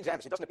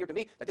doesn't appear to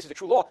me that this is a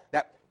true law,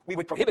 that we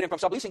would prohibit him from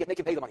subleasing it, make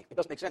him pay the money. It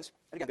doesn't make sense.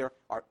 And again, there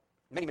are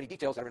many, many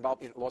details that are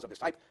involved in laws of this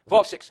type.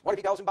 Vav 6. What if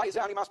he tells him,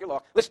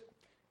 listen,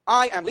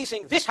 I am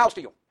leasing this house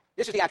to you.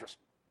 This is the address.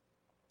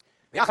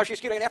 And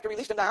after he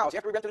leased in the house,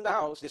 after he rented in the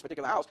house, this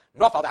particular house,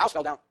 the house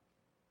fell down.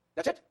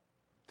 That's it.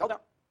 Fell down.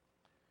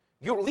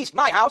 You leased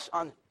my house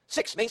on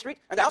 6 Main Street,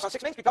 and the house on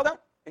 6 Main Street fell down.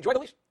 Enjoy the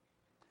lease.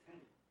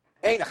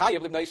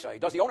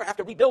 Does the owner have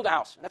to rebuild the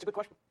house? And that's a good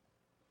question.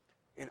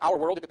 In our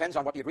world, it depends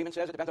on what the agreement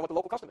says. It depends on what the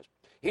local custom is.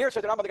 Here it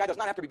says that the guy does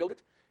not have to rebuild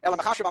it.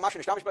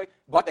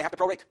 But they have to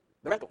prorate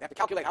the rental. They have to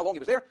calculate how long he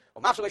was there.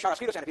 And if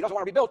he doesn't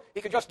want to rebuild,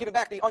 he can just give him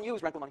back the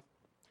unused rental money.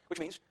 Which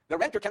means the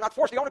renter cannot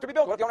force the owner to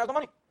rebuild. What if the owner has the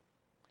money?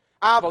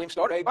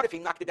 But if he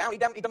knocked it down, he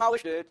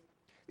demolished it.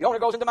 The owner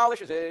goes and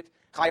demolishes it.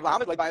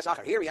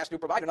 Here he has to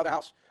provide another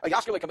house. Or he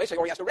has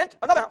to rent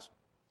another house.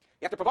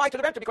 You have to provide to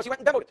the renter because he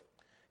went and demoed it.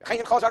 So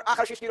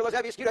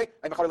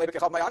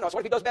what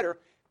if he does better?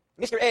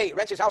 Mr. A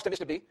rents his house to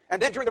Mr. B,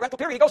 and then during the rental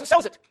period he goes and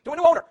sells it to a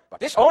new owner. But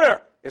this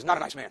owner is not a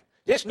nice man.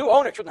 This new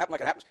owner, it shouldn't happen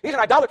like it happens. He's an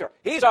idolater.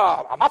 He's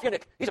a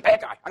mafianik. He's a bad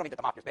guy. I don't mean that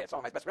the mafia is bad. Some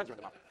of my best friends are in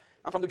the mafia.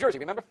 I'm from New Jersey,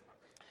 remember?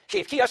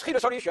 Where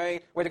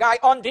the guy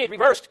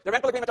reversed the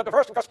rental agreement of the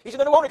first because he's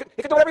the new owner.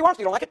 He can do whatever he wants.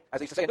 You don't like it? As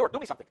they used to say in Newark, do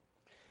me something.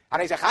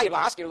 He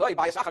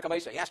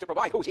has to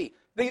provide. Who's he?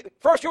 The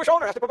first Jewish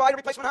owner has to provide a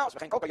replacement house.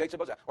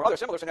 Or other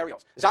similar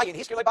scenarios.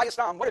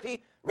 What if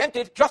he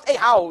rented just a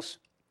house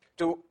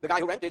to the guy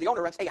who rented? The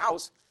owner rents a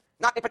house,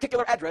 not a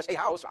particular address, a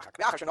house.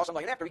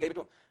 After he gave it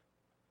to him.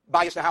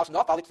 Bias the house,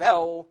 it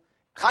fell.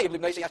 He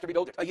has to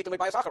rebuild it.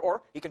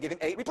 Or he can give him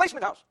a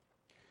replacement house.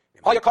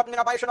 What if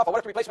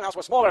the replacement house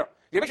was smaller?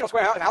 The original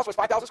house was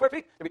 5,000 square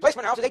feet. The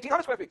replacement house is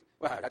 1,800 square feet.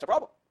 Well, that's a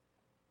problem.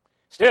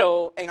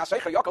 Still,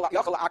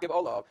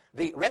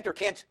 the renter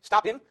can't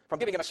stop him from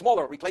giving him a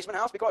smaller replacement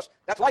house because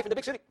that's life in the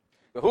big city.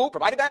 Who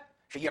provided that?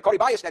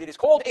 That it is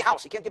called a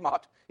house. He can't give him a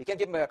hut. He can't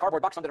give him a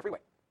cardboard box under the freeway.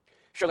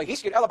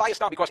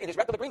 Because in his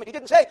rental agreement, he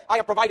didn't say, I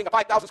am providing a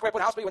 5,000 square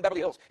foot house for you in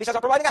Beverly Hills. He says,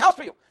 I'm providing a house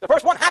for you. The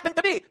first one happened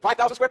to be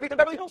 5,000 square feet in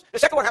Beverly Hills. The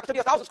second one happens to be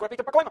 1,000 square feet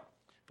in Pacoima.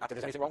 Not that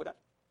there's anything wrong with that.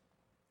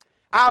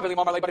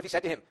 But if he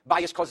said to him,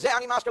 I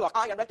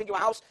am renting you a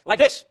house like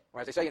this,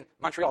 or as they say in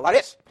Montreal, like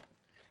this.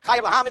 He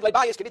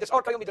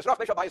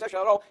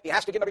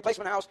has to give him a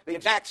replacement house, the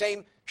exact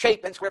same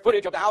shape and square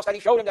footage of the house that he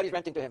showed him that he's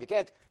renting to him. You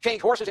can't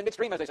change horses in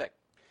midstream, as they say.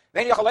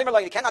 Then you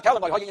cannot tell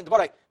him,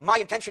 my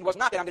intention was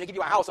not that I'm going to give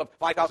you a house of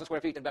 5,000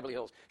 square feet in Beverly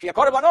Hills.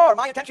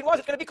 My intention was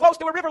it's going to be close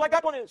to a river like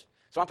that one is.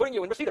 So I'm putting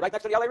you in Reseda, right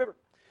next to the LA River.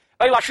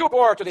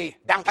 Or to the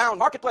downtown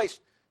marketplace.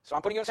 So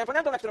I'm putting you in San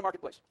Fernando next to the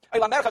marketplace.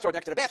 Or next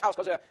to the bath house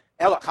because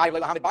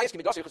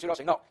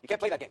no, you can't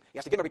play that game. He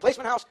has to give him a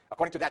replacement house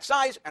according to that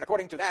size and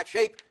according to that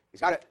shape.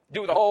 He's got to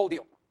do the whole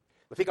deal.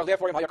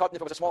 Therefore, if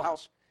it was a small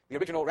house, the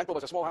original rental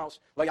was a small house,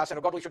 we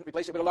shouldn't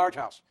replace it with a large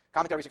house.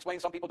 Commentaries explain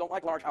some people don't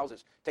like large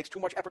houses. It takes too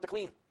much effort to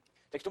clean.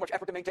 It takes too much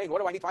effort to maintain.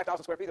 What do I need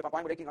 5,000 square feet if I'm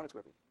buying with 1,800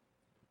 square feet?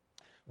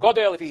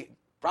 Godel, if he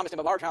promised him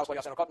a large house, he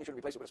shouldn't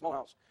replace it with a small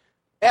house.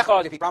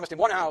 Echad, if he promised him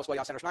one house, he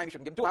shouldn't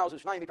give him 2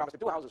 houses. Shnaim, if he promised him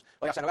 2 houses,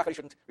 he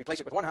shouldn't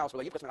replace it with 1 house.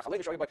 But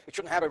it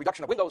shouldn't have a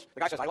reduction of windows. The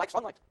guy says, I like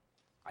sunlight.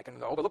 I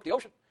can overlook the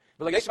ocean.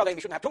 He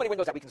shouldn't have too many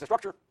windows that weakens the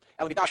structure.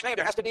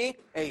 There has to be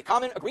a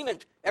common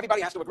agreement.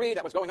 Everybody has to agree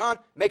that what's going on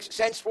makes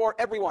sense for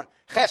everyone.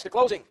 Ches, the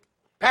closing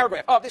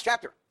paragraph of this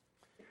chapter.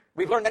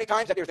 We've learned many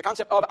times that there's the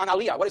concept of an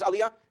aliyah. What is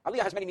aliyah?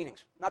 Aliyah has many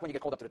meanings. Not when you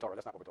get called up to the Torah.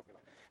 That's not what we're talking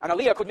about. An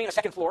aliyah could mean a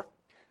second floor.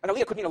 An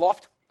aliyah could mean a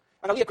loft.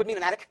 An aliyah could mean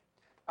an attic.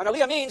 An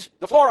aliyah means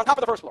the floor on top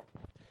of the first floor.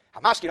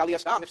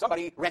 If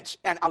somebody rents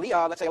an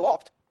aliyah, let's say a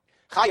loft,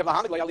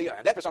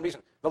 and then for some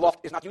reason the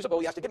loft is not usable,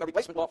 he has to give him a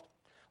replacement loft.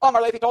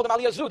 If he told him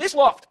aliyah zu, this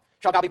loft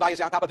shall be on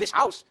top of this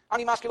house. I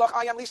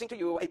am leasing to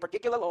you a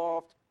particular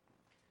loft.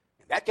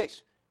 In that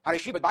case,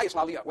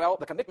 well,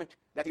 the commitment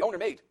that the owner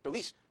made to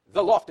lease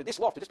the loft to this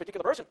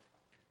particular person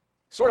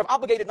sort of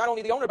obligated not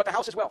only the owner but the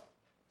house as well.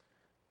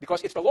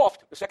 Because it's the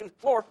loft, the second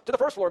floor, to the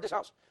first floor of this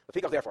house.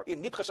 Therefore,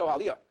 in nibcheso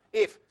aliyah,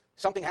 if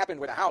something happened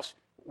where the house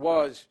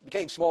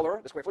became smaller,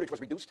 the square footage was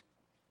reduced,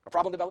 a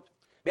problem developed.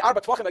 With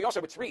 4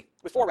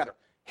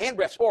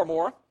 handbreadths or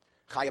more,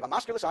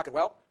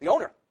 well, the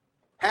owner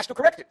has to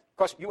correct it,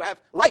 because you have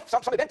life,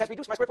 some event has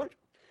reduced my square footage.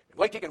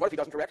 What if he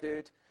doesn't correct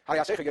it? Well,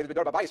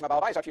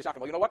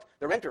 you know what?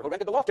 The renter who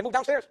rented the loft can move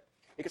downstairs.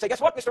 He can say,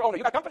 guess what, Mr. Owner,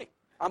 you got company.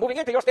 I'm moving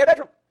into your spare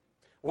bedroom.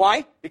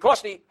 Why?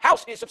 Because the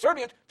house is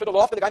subservient to the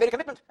loft, and the guy made a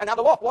commitment, and now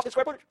the loft lost its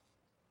square footage.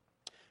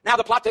 Now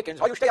the plot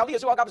thickens. What if there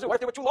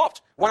were 2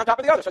 lofts, one on top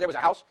of the other? So there was a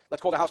house,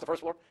 let's call the house the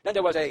first floor. Then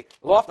there was a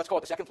loft, let's call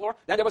it the second floor.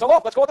 Then there was a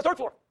loft, let's call it the third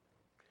floor.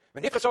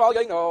 And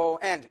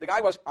the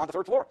guy was on the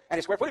third floor, and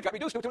his square footage got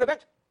reduced due to an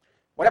event.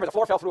 Whatever, the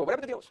floor fell through,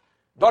 whatever the deal is.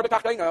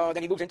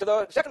 Then he moves into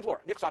the second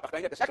floor. The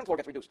second floor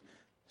gets reduced.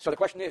 So the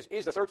question is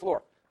the third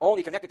floor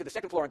only connected to the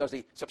second floor, and does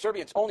the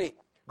subservience only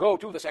go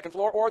to the second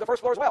floor or the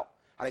first floor as well?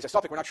 And they say,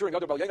 we're not sure in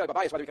whether we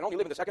can only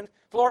live in the second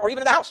floor or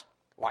even in the house.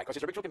 Why? Because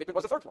his original commitment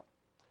was the third floor.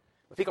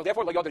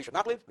 Therefore, he should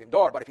not live,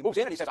 but if he moves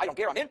in and he says, I don't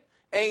care, I'm in,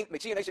 we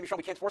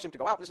can't force him to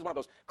go out. This is one of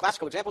those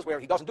classical examples where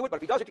he doesn't do it, but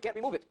if he does it, you can't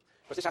remove it.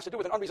 Because this has to do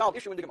with an unresolved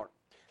issue in the Gemara.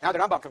 Now the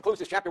Rambam concludes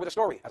this chapter with a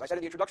story. As I said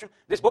in the introduction,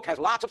 this book has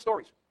lots of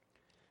stories.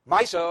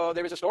 Maisa,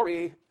 there is a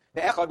story,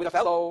 the echad with a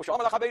fellow,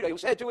 who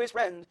said to his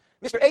friend,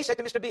 Mr. A said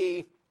to Mr.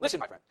 B, listen,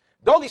 my friend,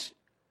 Dolis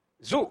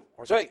zu,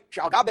 or zay,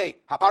 shalgabe,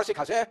 haparsik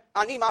hazeh,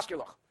 ani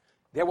maskirloch.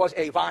 there was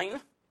a vine,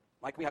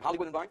 like we have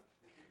Hollywood and vine.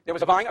 There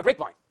was a vine, a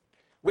grapevine,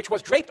 which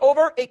was draped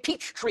over a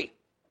peach tree.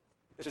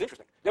 This is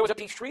interesting. There was a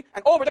peach tree,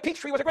 and over the peach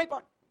tree was a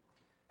grapevine.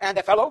 And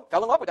that fellow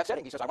fell in love with that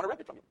setting. He says, I want to rent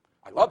it from you.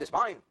 I love this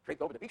vine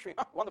draped over the peach tree.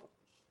 Ah, wonderful.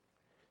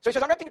 So he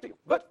says, I'm renting it to you.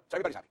 Good. So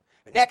everybody's happy.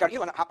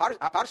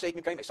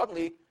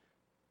 Suddenly,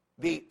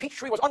 the peach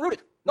tree was unrooted.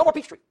 No more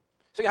peach tree.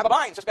 So you have a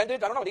vine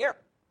suspended, I don't know, in the air.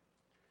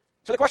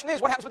 So the question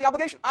is, what happens with the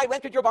obligation? I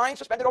rented your vine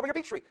suspended over your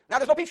peach tree. Now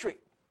there's no peach tree.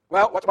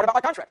 Well, what about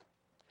my contract?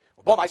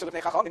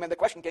 And the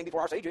question came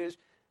before our sages.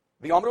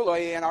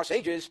 And our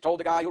sages told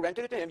the guy who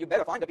rented it to him, you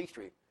better find a peach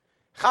tree.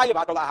 As long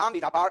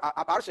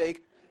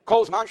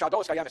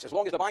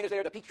as the vine is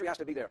there, the peach tree has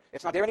to be there.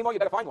 It's not there anymore, you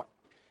better find one.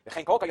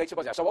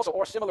 So also,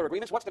 or similar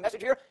agreements, what's the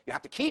message here? You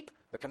have to keep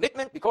the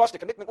commitment, because the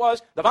commitment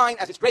was the vine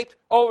as it's draped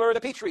over the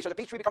peach tree. So the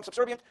peach tree becomes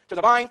subservient to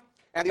the vine,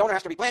 and the owner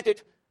has to replant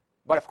it.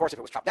 But of course, if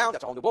it was chopped down,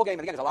 that's a whole new ballgame.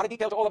 And again, there's a lot of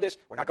detail to all of this.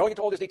 We're not going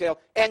into all this detail.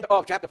 End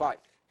of chapter 5.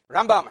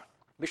 Rambam,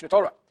 Mishnah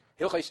Torah,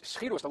 Hilchos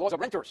Sechirut, the laws of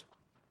renters,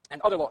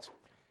 and other laws.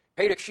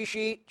 Perek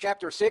Shishi,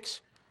 chapter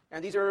 6.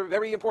 And these are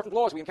very important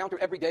laws we encounter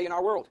every day in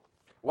our world.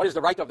 What is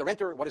the right of the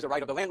renter? What is the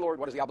right of the landlord?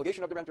 What is the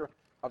obligation of the renter,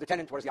 of the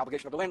tenant? What is the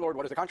obligation of the landlord?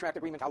 What is the contract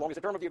agreement? How long is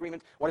the term of the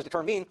agreement? What does the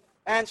term mean?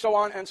 And so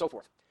on and so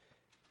forth.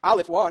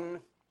 Aleph 1,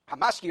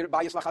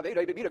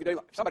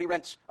 if somebody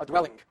rents a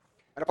dwelling,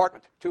 an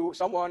apartment, to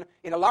someone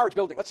in a large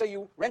building. Let's say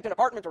you rent an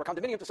apartment or a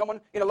condominium to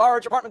someone in a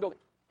large apartment building.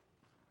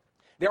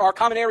 There are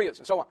common areas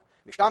and so on.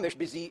 He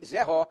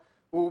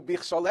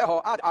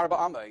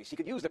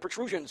could use the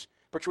protrusions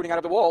protruding out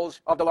of the walls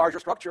of the larger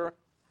structure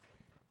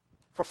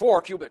for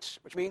 4 cubits,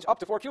 which means up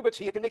to 4 cubits,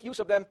 he can make use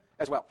of them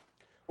as well.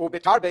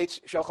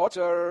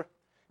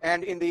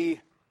 And in the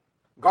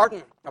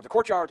garden of the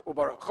courtyard, in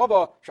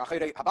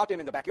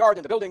the backyard,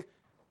 in the building.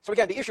 So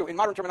again, the issue in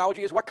modern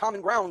terminology is what common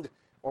ground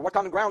or what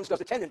common grounds does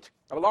the tenant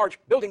of a large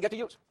building get to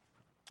use?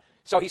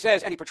 So he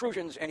says any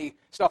protrusions, any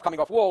stuff coming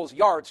off walls,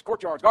 yards,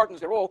 courtyards, gardens,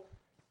 they're all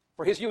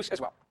for his use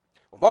as well.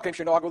 In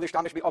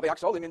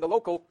the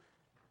local,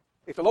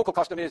 if the local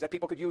custom is that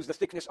people could use the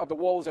thickness of the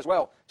walls as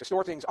well to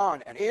store things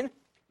on and in,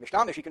 he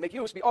can make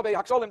use of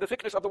the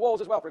thickness of the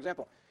walls as well. For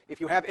example,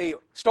 if you have a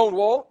stone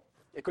wall,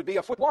 it could be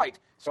a foot wide.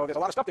 So there's a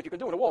lot of stuff that you can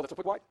do in a wall that's a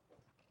foot wide.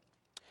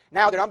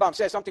 Now the Rambam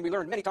says something we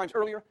learned many times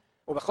earlier.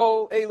 And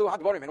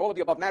all of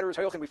the above matters,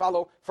 we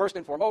follow first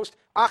and foremost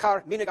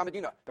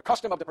the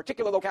custom of the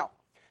particular locale.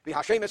 And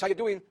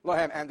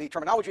the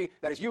terminology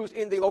that is used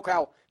in the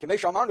locale.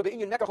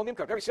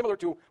 Very similar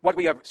to what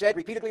we have said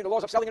repeatedly in the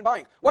laws of selling and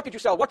buying. What did you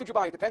sell? What did you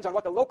buy? It depends on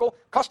what the local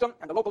custom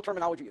and the local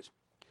terminology is.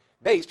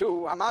 Base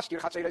 2,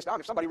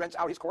 if somebody rents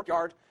out his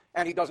courtyard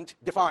and he doesn't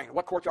define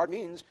what courtyard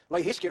means,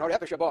 the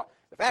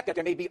fact that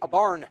there may be a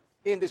barn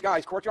in this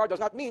guy's courtyard does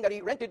not mean that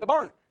he rented the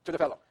barn to the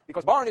fellow,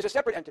 because barn is a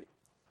separate entity.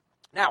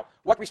 Now,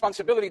 what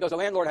responsibility does the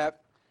landlord have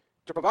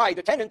to provide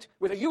the tenant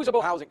with a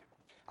usable housing?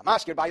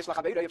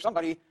 If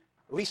somebody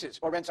leases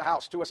or rents a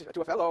house to a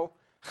fellow,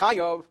 part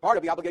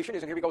of the obligation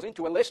is, and here he goes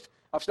into a list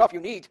of stuff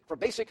you need for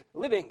basic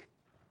living.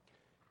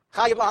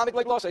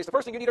 The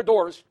first thing you need are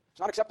doors. It's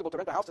not acceptable to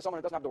rent a house to someone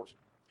who doesn't have doors.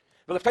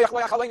 You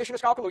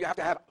have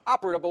to have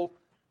operable,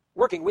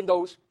 working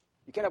windows.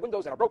 You can't have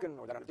windows that are broken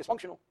or that are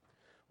dysfunctional.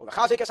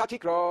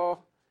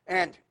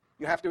 And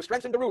you have to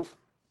strengthen the roof.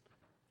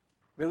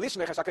 And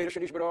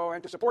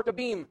to support the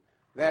beam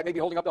that may be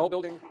holding up the whole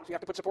building, so you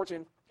have to put supports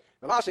in.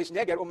 You have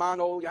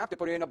to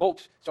put in a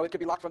bolt so it can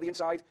be locked from the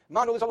inside.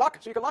 Manol is a lock,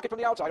 so you can lock it from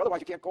the outside. Otherwise,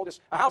 you can't call this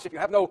a house if you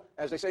have no,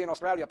 as they say in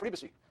Australia,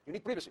 privacy. You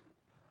need privacy.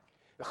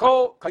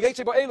 All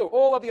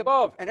of the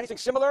above, and anything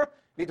similar,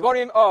 the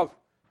dvarim of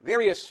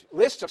various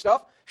lists of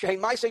stuff,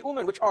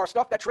 which are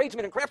stuff that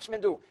tradesmen and craftsmen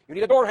do. You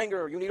need a door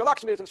hanger, you need a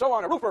locksmith, and so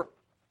on, a roofer.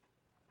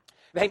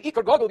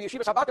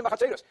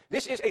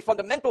 This is a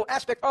fundamental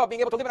aspect of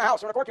being able to live in a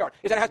house or in a courtyard,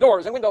 is that it has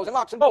doors and windows and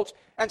locks and bolts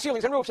and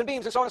ceilings and roofs and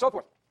beams and so on and so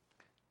forth.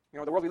 You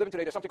know, the world we live in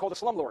today, there's something called a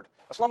slumlord.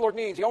 A slumlord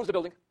means he owns the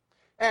building,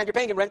 and you're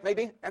paying him rent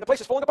maybe, and the place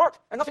is falling apart,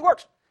 and nothing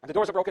works. And the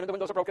doors are broken, and the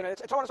windows are broken, and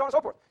so on and so on and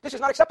so forth. This is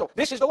not acceptable.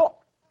 This is the law.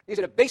 These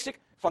are the basic,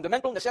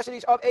 fundamental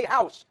necessities of a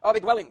house, of a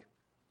dwelling.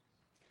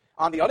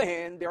 On the other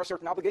hand, there are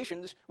certain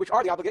obligations, which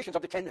are the obligations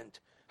of the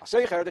tenant.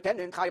 The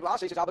tenant,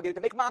 is obligated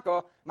to make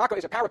makkah. Makkah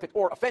is a parapet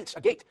or a fence,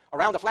 a gate,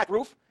 around a flat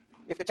roof.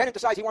 If the tenant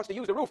decides he wants to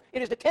use the roof,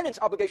 it is the tenant's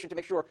obligation to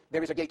make sure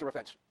there is a gate or a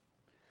fence.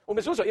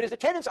 Mezuzah, it is the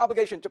tenant's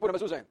obligation to put a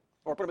mezuzah in,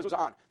 or put a mezuzah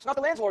on. It's not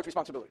the landlord's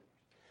responsibility.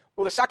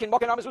 It is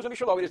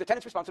the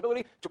tenant's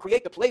responsibility to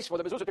create the place for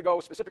the mezuzah to go,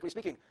 specifically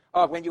speaking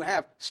of when you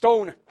have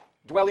stone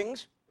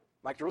dwellings,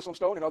 like Jerusalem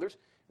stone and others,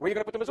 where you're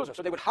going to put the mezuzah.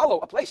 So they would hollow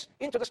a place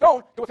into the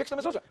stone to affix the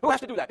mezuzah. Who has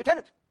to do that? The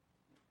tenant.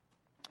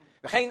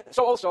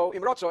 So also,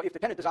 if the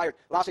tenant desired,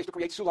 to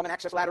create sulam, an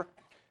access ladder,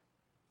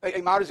 a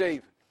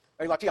marzev,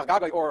 a latiach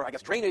gagai, or I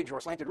guess drainage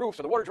or slanted roof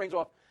so the water drains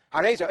off,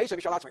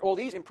 all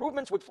these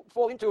improvements would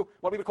fall into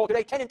what we would call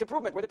today tenant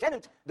improvement, where the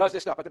tenant does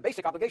this stuff. But the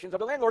basic obligations of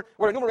the landlord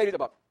were enumerated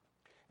above.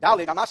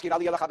 We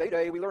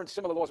learned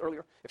similar laws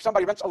earlier. If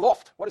somebody rents a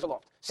loft, what is a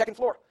loft? Second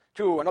floor,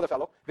 to another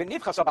fellow,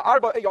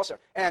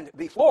 and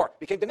the floor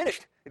became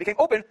diminished. It became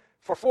open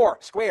for 4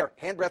 square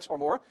handbreadths or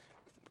more,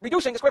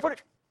 reducing the square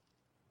footage.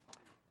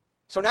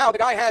 So now the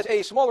guy has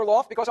a smaller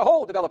loft because a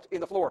hole developed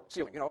in the floor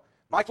ceiling.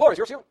 My floor is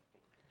your ceiling.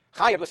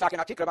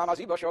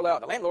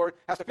 The landlord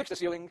has to fix the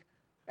ceiling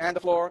and the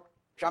floor.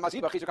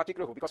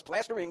 Because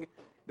plastering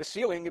the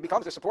ceiling, it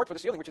becomes the support for the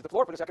ceiling, which is the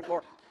floor for the second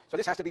floor. So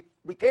this has to be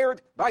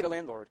repaired by the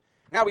landlord.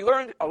 Now, we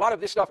learned a lot of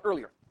this stuff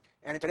earlier,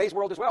 and in today's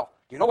world as well.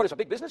 Do you know what is a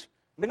big business?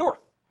 Manure.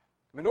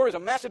 Manure is a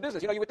massive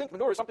business. You would think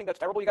manure is something that's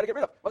terrible you got to get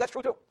rid of. Well, that's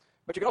true too.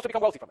 But you can also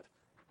become wealthy from it.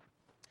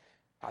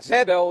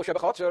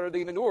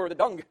 The manure, the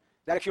dung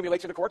that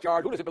accumulates in the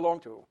courtyard, who does it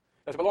belong to?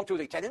 Does it belong to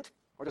the tenant,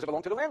 or does it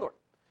belong to the landlord?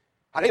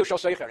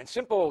 In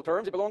simple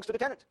terms, it belongs to the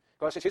tenant,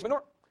 because it's his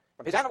manure,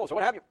 from his animals, or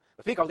what have you.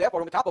 If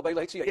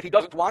he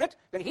doesn't want it,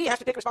 then he has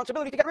to take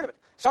responsibility to get rid of it.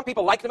 Some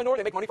people like the manure,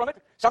 they make money from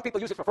it. Some people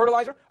use it for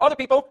fertilizer. Other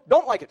people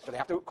don't like it, so they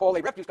have to call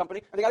a refuse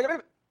company, and they got to get rid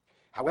of it.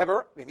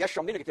 However,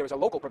 if there is a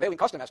local prevailing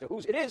custom as to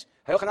whose it is,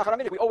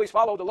 we always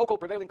follow the local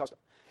prevailing custom.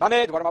 When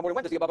does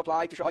the above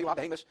apply? Where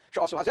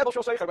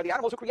the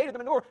animals who created the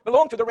manure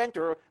belong to the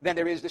renter, then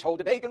there is this whole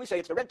debate, and we say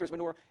it's the renter's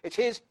manure. It's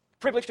his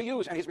privilege to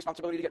use and his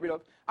responsibility to get rid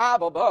of.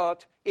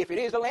 But if it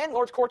is the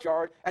landlord's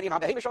courtyard, and the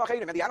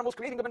animals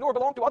creating the manure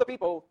belong to other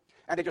people,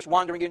 and they're just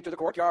wandering into the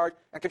courtyard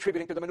and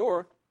contributing to the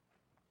manure,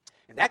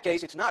 in that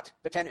case, it's not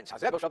the tenant's.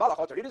 It is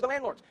the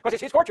landlord's, because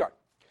it's his courtyard.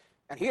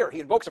 And here, he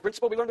invokes a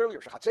principle we learned earlier.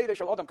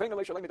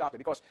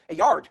 Because a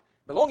yard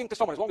belonging to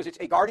someone, as long as it's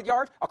a guarded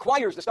yard,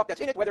 acquires the stuff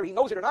that's in it, whether he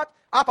knows it or not,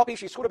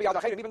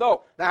 even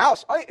though the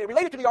house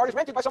related to the yard is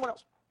rented by someone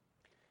else.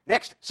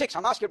 Next, 6,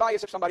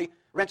 if somebody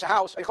rents a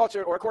house, a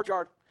chotzer or a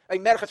courtyard, a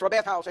merchetz or a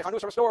bathhouse, a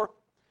chanus or a store,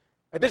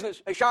 a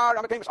business, a shar,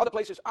 other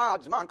places,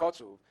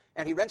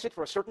 and he rents it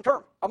for a certain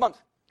term, a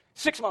month,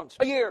 6 months,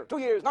 a year, 2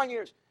 years, 9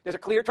 years. There's a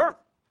clear term.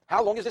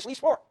 How long is this lease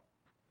for?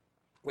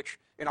 Which,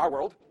 in our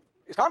world,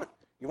 is common.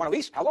 You want a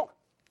lease? How long?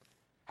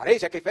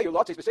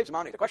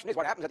 The question is,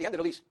 what happens at the end of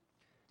the lease? At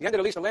the end of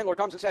the lease, the landlord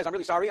comes and says, I'm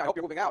really sorry, I hope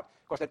you're moving out.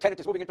 Of course, the tenant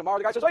is moving in tomorrow.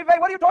 The guy says, what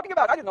are you talking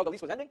about? I didn't know the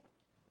lease was ending.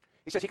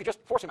 He says he could just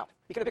force him out.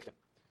 He can evict him.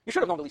 You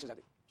should have known the lease is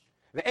ending.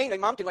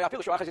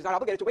 He's not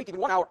obligated to wait even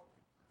 1 hour.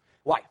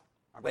 Why?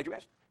 I'm glad you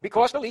asked.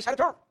 Because the lease had a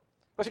term.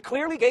 Because it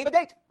clearly gave a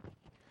date.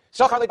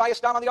 On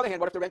the other hand,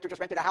 what if the renter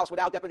just rented a house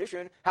without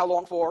definition? How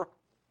long for?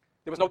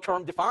 There was no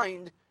term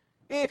defined.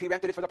 If he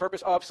rented it for the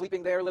purpose of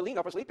sleeping there,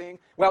 lilina for sleeping,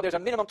 well, there's a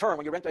minimum term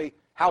when you rent a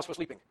house for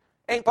sleeping.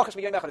 It's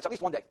at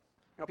least 1 day.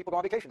 People go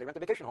on vacation. They rent a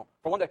vacation home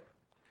for 1 day.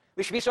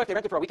 If they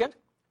rent it for a weekend,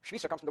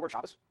 Shvisa comes from the word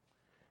Shabbos.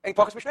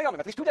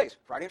 At least 2 days,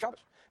 Friday and Shabbos.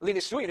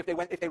 If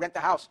they rent the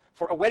house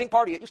for a wedding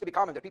party, it used to be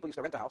common that people used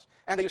to rent a house,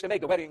 and they used to make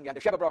the wedding and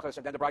the Sheva brachas,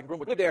 and then the bride and groom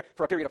would live there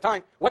for a period of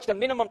time. What's the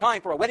minimum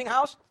time for a wedding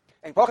house?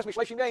 And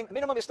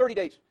minimum is 30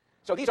 days.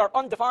 So these are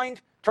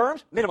undefined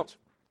terms, minimums.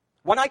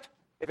 1 night,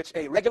 if it's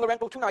a regular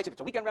rental, 2 nights if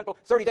it's a weekend rental,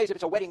 30 days if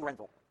it's a wedding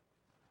rental.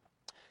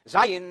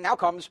 Zayin, now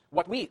comes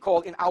what we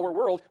call in our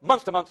world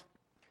month to month.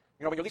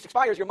 When your lease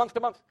expires, you're month to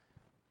month.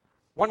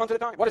 1 month at a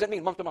time. What does it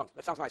mean, month to month?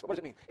 That sounds nice, but what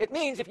does it mean? It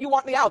means if you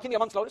want me out, give me a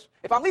month's notice.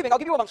 If I'm leaving, I'll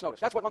give you a month's notice.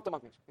 That's what month to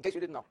month means, in case you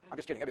didn't know. I'm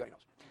just kidding, everybody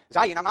knows.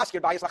 Zayin, I'm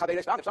asked by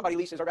if somebody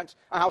leases or rents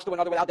a house to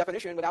another without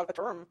definition, without a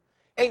term,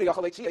 he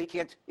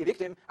can't evict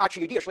him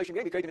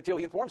until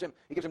he informs him.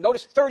 He gives him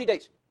notice 30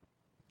 days.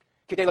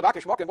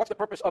 What's the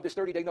purpose of this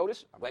 30-day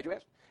notice? I'm glad you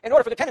asked. In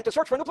order for the tenant to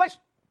search for a new place.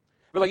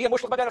 He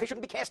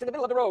shouldn't be cast in the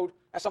middle of the road,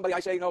 as somebody I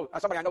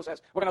know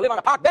says, we're going to live on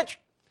a park bench.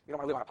 You don't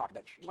want to live on a park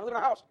bench. You want to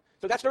live in a house.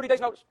 So that's 30 days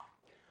notice.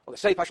 Well, the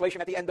Seif Hashleishim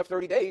at the end of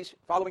 30 days,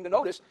 following the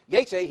notice,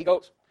 Yetze, he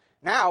goes.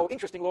 Now,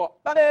 interesting law.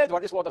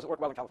 This law doesn't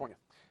work well in California.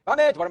 When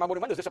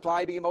does this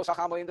apply? In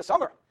the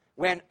summer,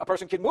 when a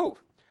person can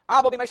move.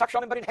 But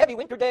in heavy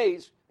winter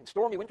days, in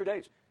stormy winter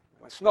days,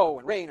 when snow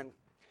and rain and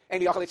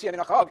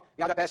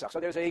so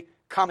there's a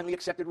commonly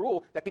accepted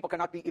rule that people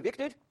cannot be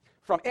evicted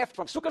from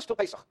Sukkot to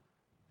Pesach,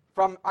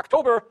 from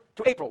October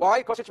to April. Why?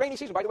 Because it's rainy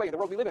season, by the way, in the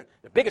world we live in.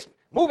 The biggest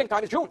moving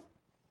time is June.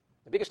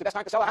 The best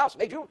time to sell a house,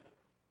 May, June.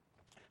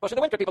 Because in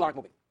the winter, people aren't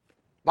moving,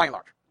 by and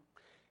large.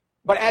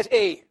 But as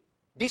a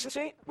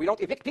decency, we don't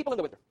evict people in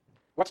the winter.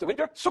 What's the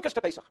winter? Sukkot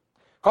to Pesach.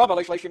 What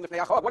if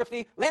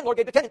the landlord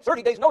gave the tenant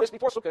 30 days notice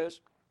before Sukkot?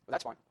 Well,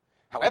 that's fine.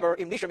 However,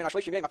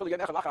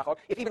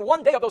 if even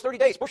 1 day of those 30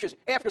 days pushes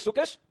after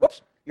Sukkot,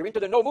 whoops, you're into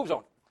the no-move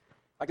zone,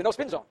 like the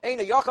no-spin zone. He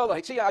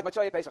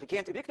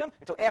can't evict him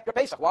until after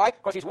Pesach. Why?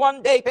 Because he's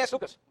 1 day past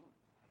Sukkot.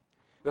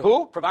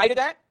 Who provided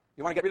that?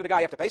 You want to get rid of the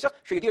guy after Pesach?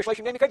 You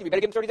better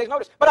give him 30 days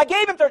notice. But I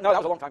gave him 30. No, that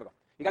was a long time ago.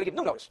 You got to give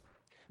new notice.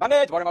 Now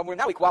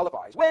he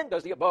qualifies. When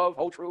does the above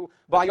hold true?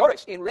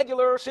 In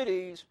regular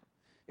cities,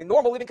 in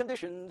normal living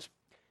conditions.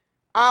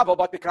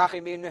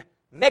 In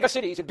mega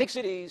cities, in big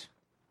cities.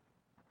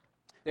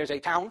 There's a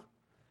town,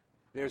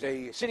 there's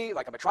a city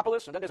like a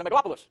metropolis, and then there's a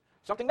megalopolis,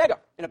 something mega.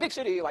 In a big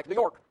city like New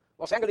York,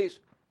 Los Angeles,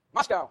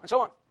 Moscow, and so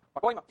on.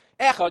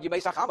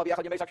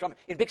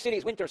 In big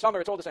cities, winter, summer,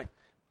 it's all the same.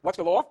 What's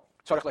the law?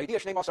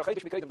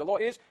 The law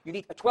is you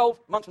need a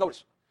 12-month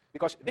notice.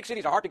 Because big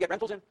cities are hard to get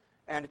rentals in,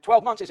 and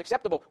 12 months is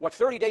acceptable. What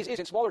 30 days is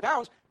in smaller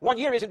towns, 1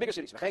 year is in bigger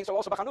cities. So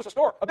also a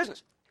store, a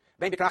business.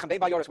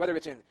 Whether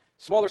it's in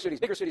smaller cities,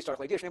 bigger cities,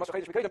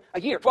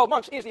 a year, 12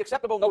 months is the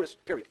acceptable notice,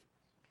 period.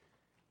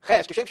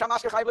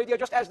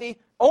 Just as the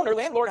owner,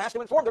 landlord, has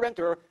to inform the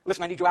renter,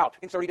 listen, I need you out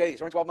in 30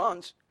 days or in 12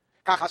 months.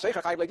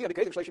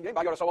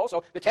 So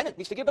also, the tenant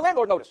needs to give the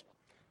landlord notice.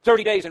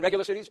 30 days in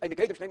regular cities,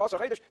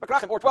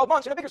 or 12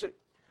 months in a bigger city.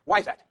 Why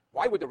is that?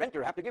 Why would the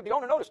renter have to give the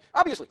owner notice?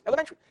 Obviously,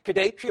 elementary. In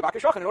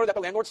order that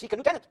the landlord seek a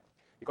new tenant.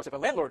 Because if a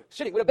landlord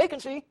sitting with a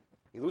vacancy,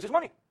 he loses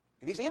money.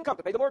 He needs the income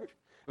to pay the mortgage.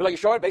 We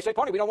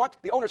don't want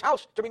the owner's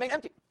house to remain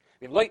empty.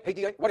 What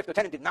if the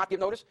tenant did not give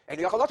notice?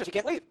 He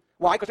can't leave.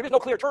 Why? Because there is no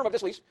clear term of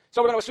this lease.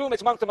 So we're going to assume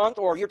it's month to month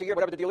or year to year,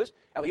 whatever the deal is.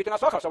 So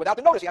without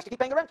the notice, he has to keep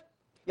paying the rent.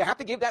 You have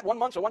to give that 1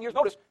 month or 1 year's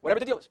notice, whatever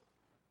the deal is.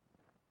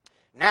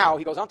 Now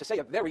he goes on to say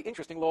a very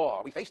interesting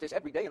law. We face this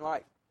every day in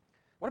life.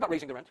 What about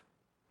raising the rent?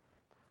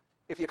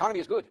 If the economy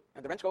is good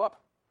and the rents go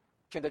up,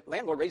 can the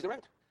landlord raise the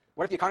rent?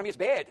 What if the economy is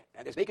bad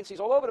and there's vacancies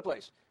all over the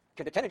place?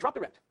 Can the tenant drop the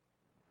rent?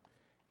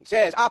 He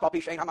says,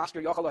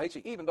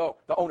 even though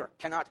the owner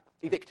cannot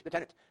evict the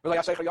tenant, and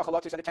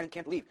the tenant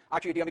can't leave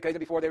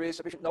before there is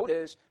sufficient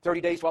notice, 30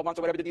 days, 12 months,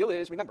 or whatever the deal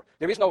is. Remember,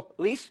 there is no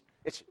lease.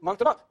 It's month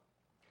to month.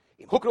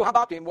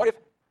 What if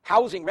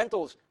housing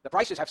rentals, the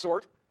prices have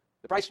soared?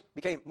 The price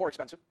became more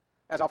expensive.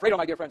 As Alfredo,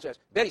 my dear friend, says,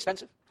 very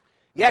expensive.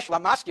 The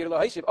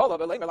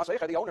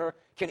owner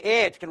can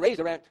add, can raise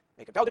the rent.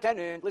 They can tell the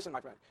tenant, listen, my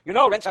friend, you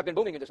know rents have been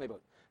booming in this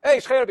neighborhood. So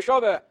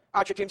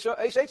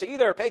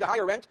either pay the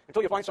higher rent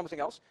until you find something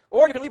else,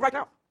 or you can leave right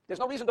now. There's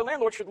no reason the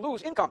landlord should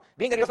lose income,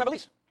 being that he doesn't have a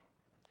lease.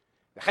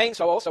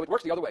 So also it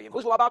works the other way.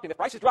 If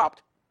prices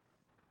dropped,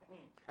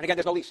 and again,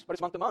 there's no lease, but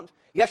it's month to month.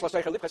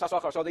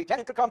 So the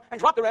tenant could come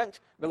and drop the rent.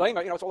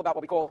 It's all about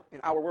what we call,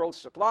 in our world,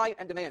 supply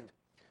and demand.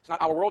 It's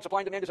not our world. Supply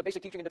and demand is a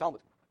basic teaching in the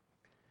Talmud.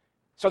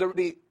 So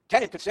the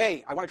tenant could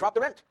say, I want to drop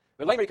the rent.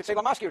 The lamer could say,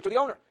 to the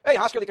owner, hey,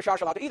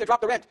 to either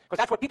drop the rent, because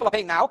that's what people are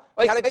paying now,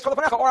 or I'm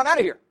out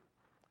of here.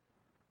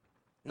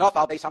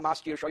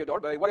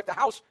 What if the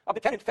house of the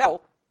tenant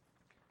fell?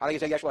 I'm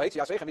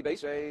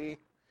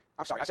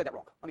sorry, I said that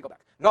wrong. Let me go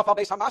back.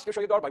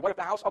 What if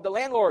the house of the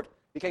landlord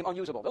became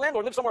unusable? The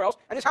landlord lived somewhere else,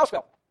 and his house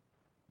fell.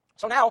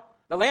 So now,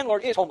 the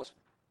landlord is homeless.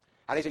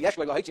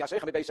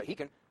 He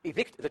can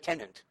evict the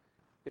tenant.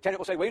 The tenant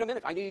will say, wait a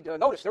minute, I need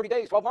notice, 30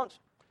 days, 12 months.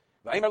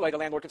 The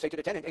landlord can say to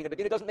the tenant, in the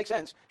beginning it doesn't make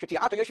sense.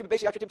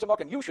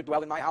 And you should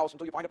dwell in my house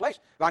until you find a place.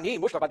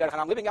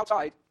 I'm living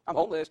outside. I'm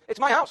homeless.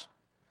 It's my house.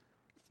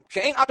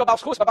 I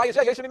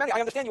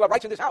understand you have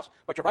rights in this house,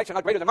 but your rights are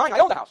not greater than mine. I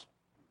own the house.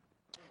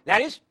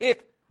 That is, if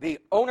the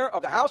owner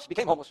of the house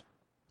became homeless.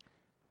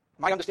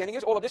 My understanding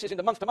is all of this is in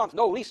the month to month,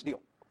 no lease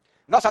deal.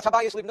 What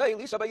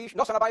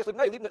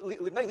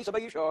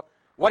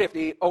if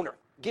the owner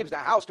gives the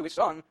house to his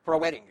son for a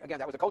wedding? Again,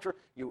 that was the culture.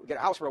 You get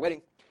a house for a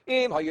wedding.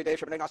 If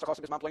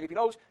he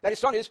knows that his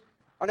son is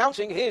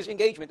announcing his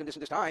engagement in this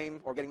and this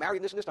time, or getting married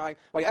in this and this time,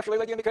 and he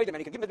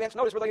can give him advance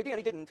notice, and he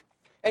didn't.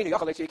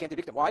 You can't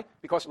evict him. Why?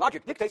 Because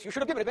logic dictates you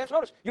should have given advance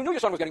notice. You knew your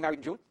son was getting married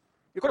in June.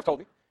 You could have told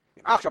me.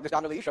 But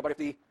if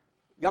the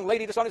young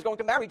lady the son is going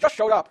to marry just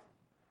showed up,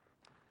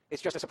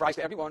 it's just a surprise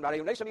to everyone.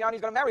 He's going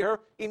to marry her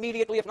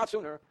immediately, if not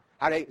sooner.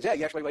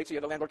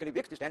 The landlord can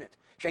evict his tenant.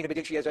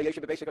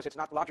 Because it's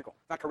not logical,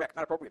 not correct,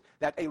 not appropriate,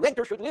 that a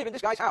renter should live in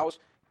this guy's house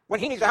when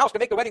he needs a house to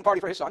make the wedding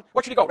party for his son.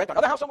 What should he go? Rent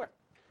another house somewhere?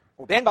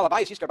 Then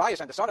Balabayas, Sister Bias,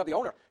 and the son of the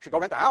owner should go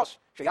rent a house.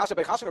 Or he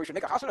should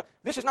make a chasana.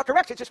 This is not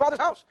correct. It's his father's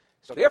house.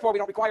 So therefore, we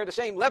don't require the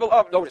same level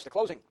of notice. The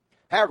closing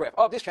paragraph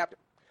of this chapter.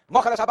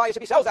 If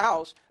he sells the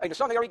house, and the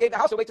son already gave the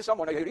house away to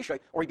someone,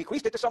 or he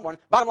bequeathed it to someone,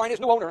 bottom line is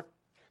new owner.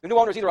 The new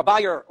owner is either a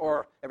buyer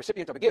or a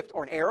recipient of a gift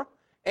or an heir.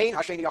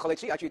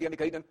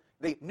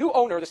 The new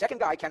owner, the second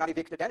guy, cannot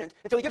evict the tenant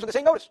until he gives him the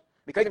same notice.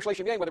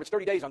 Whether it's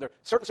 30 days under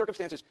certain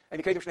circumstances,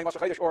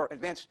 or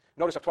advance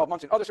notice of 12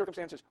 months in other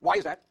circumstances. Why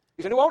is that?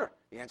 He's a new owner.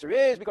 The answer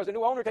is because the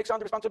new owner takes on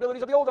the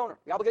responsibilities of the old owner,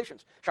 the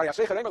obligations. Because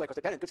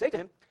the tenant could say to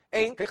him,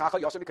 I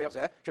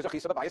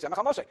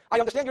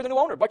understand you're the new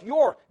owner, but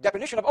your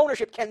definition of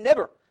ownership can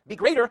never be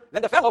greater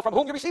than the fellow from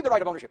whom you received the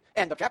right of ownership.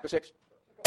 End of chapter 6.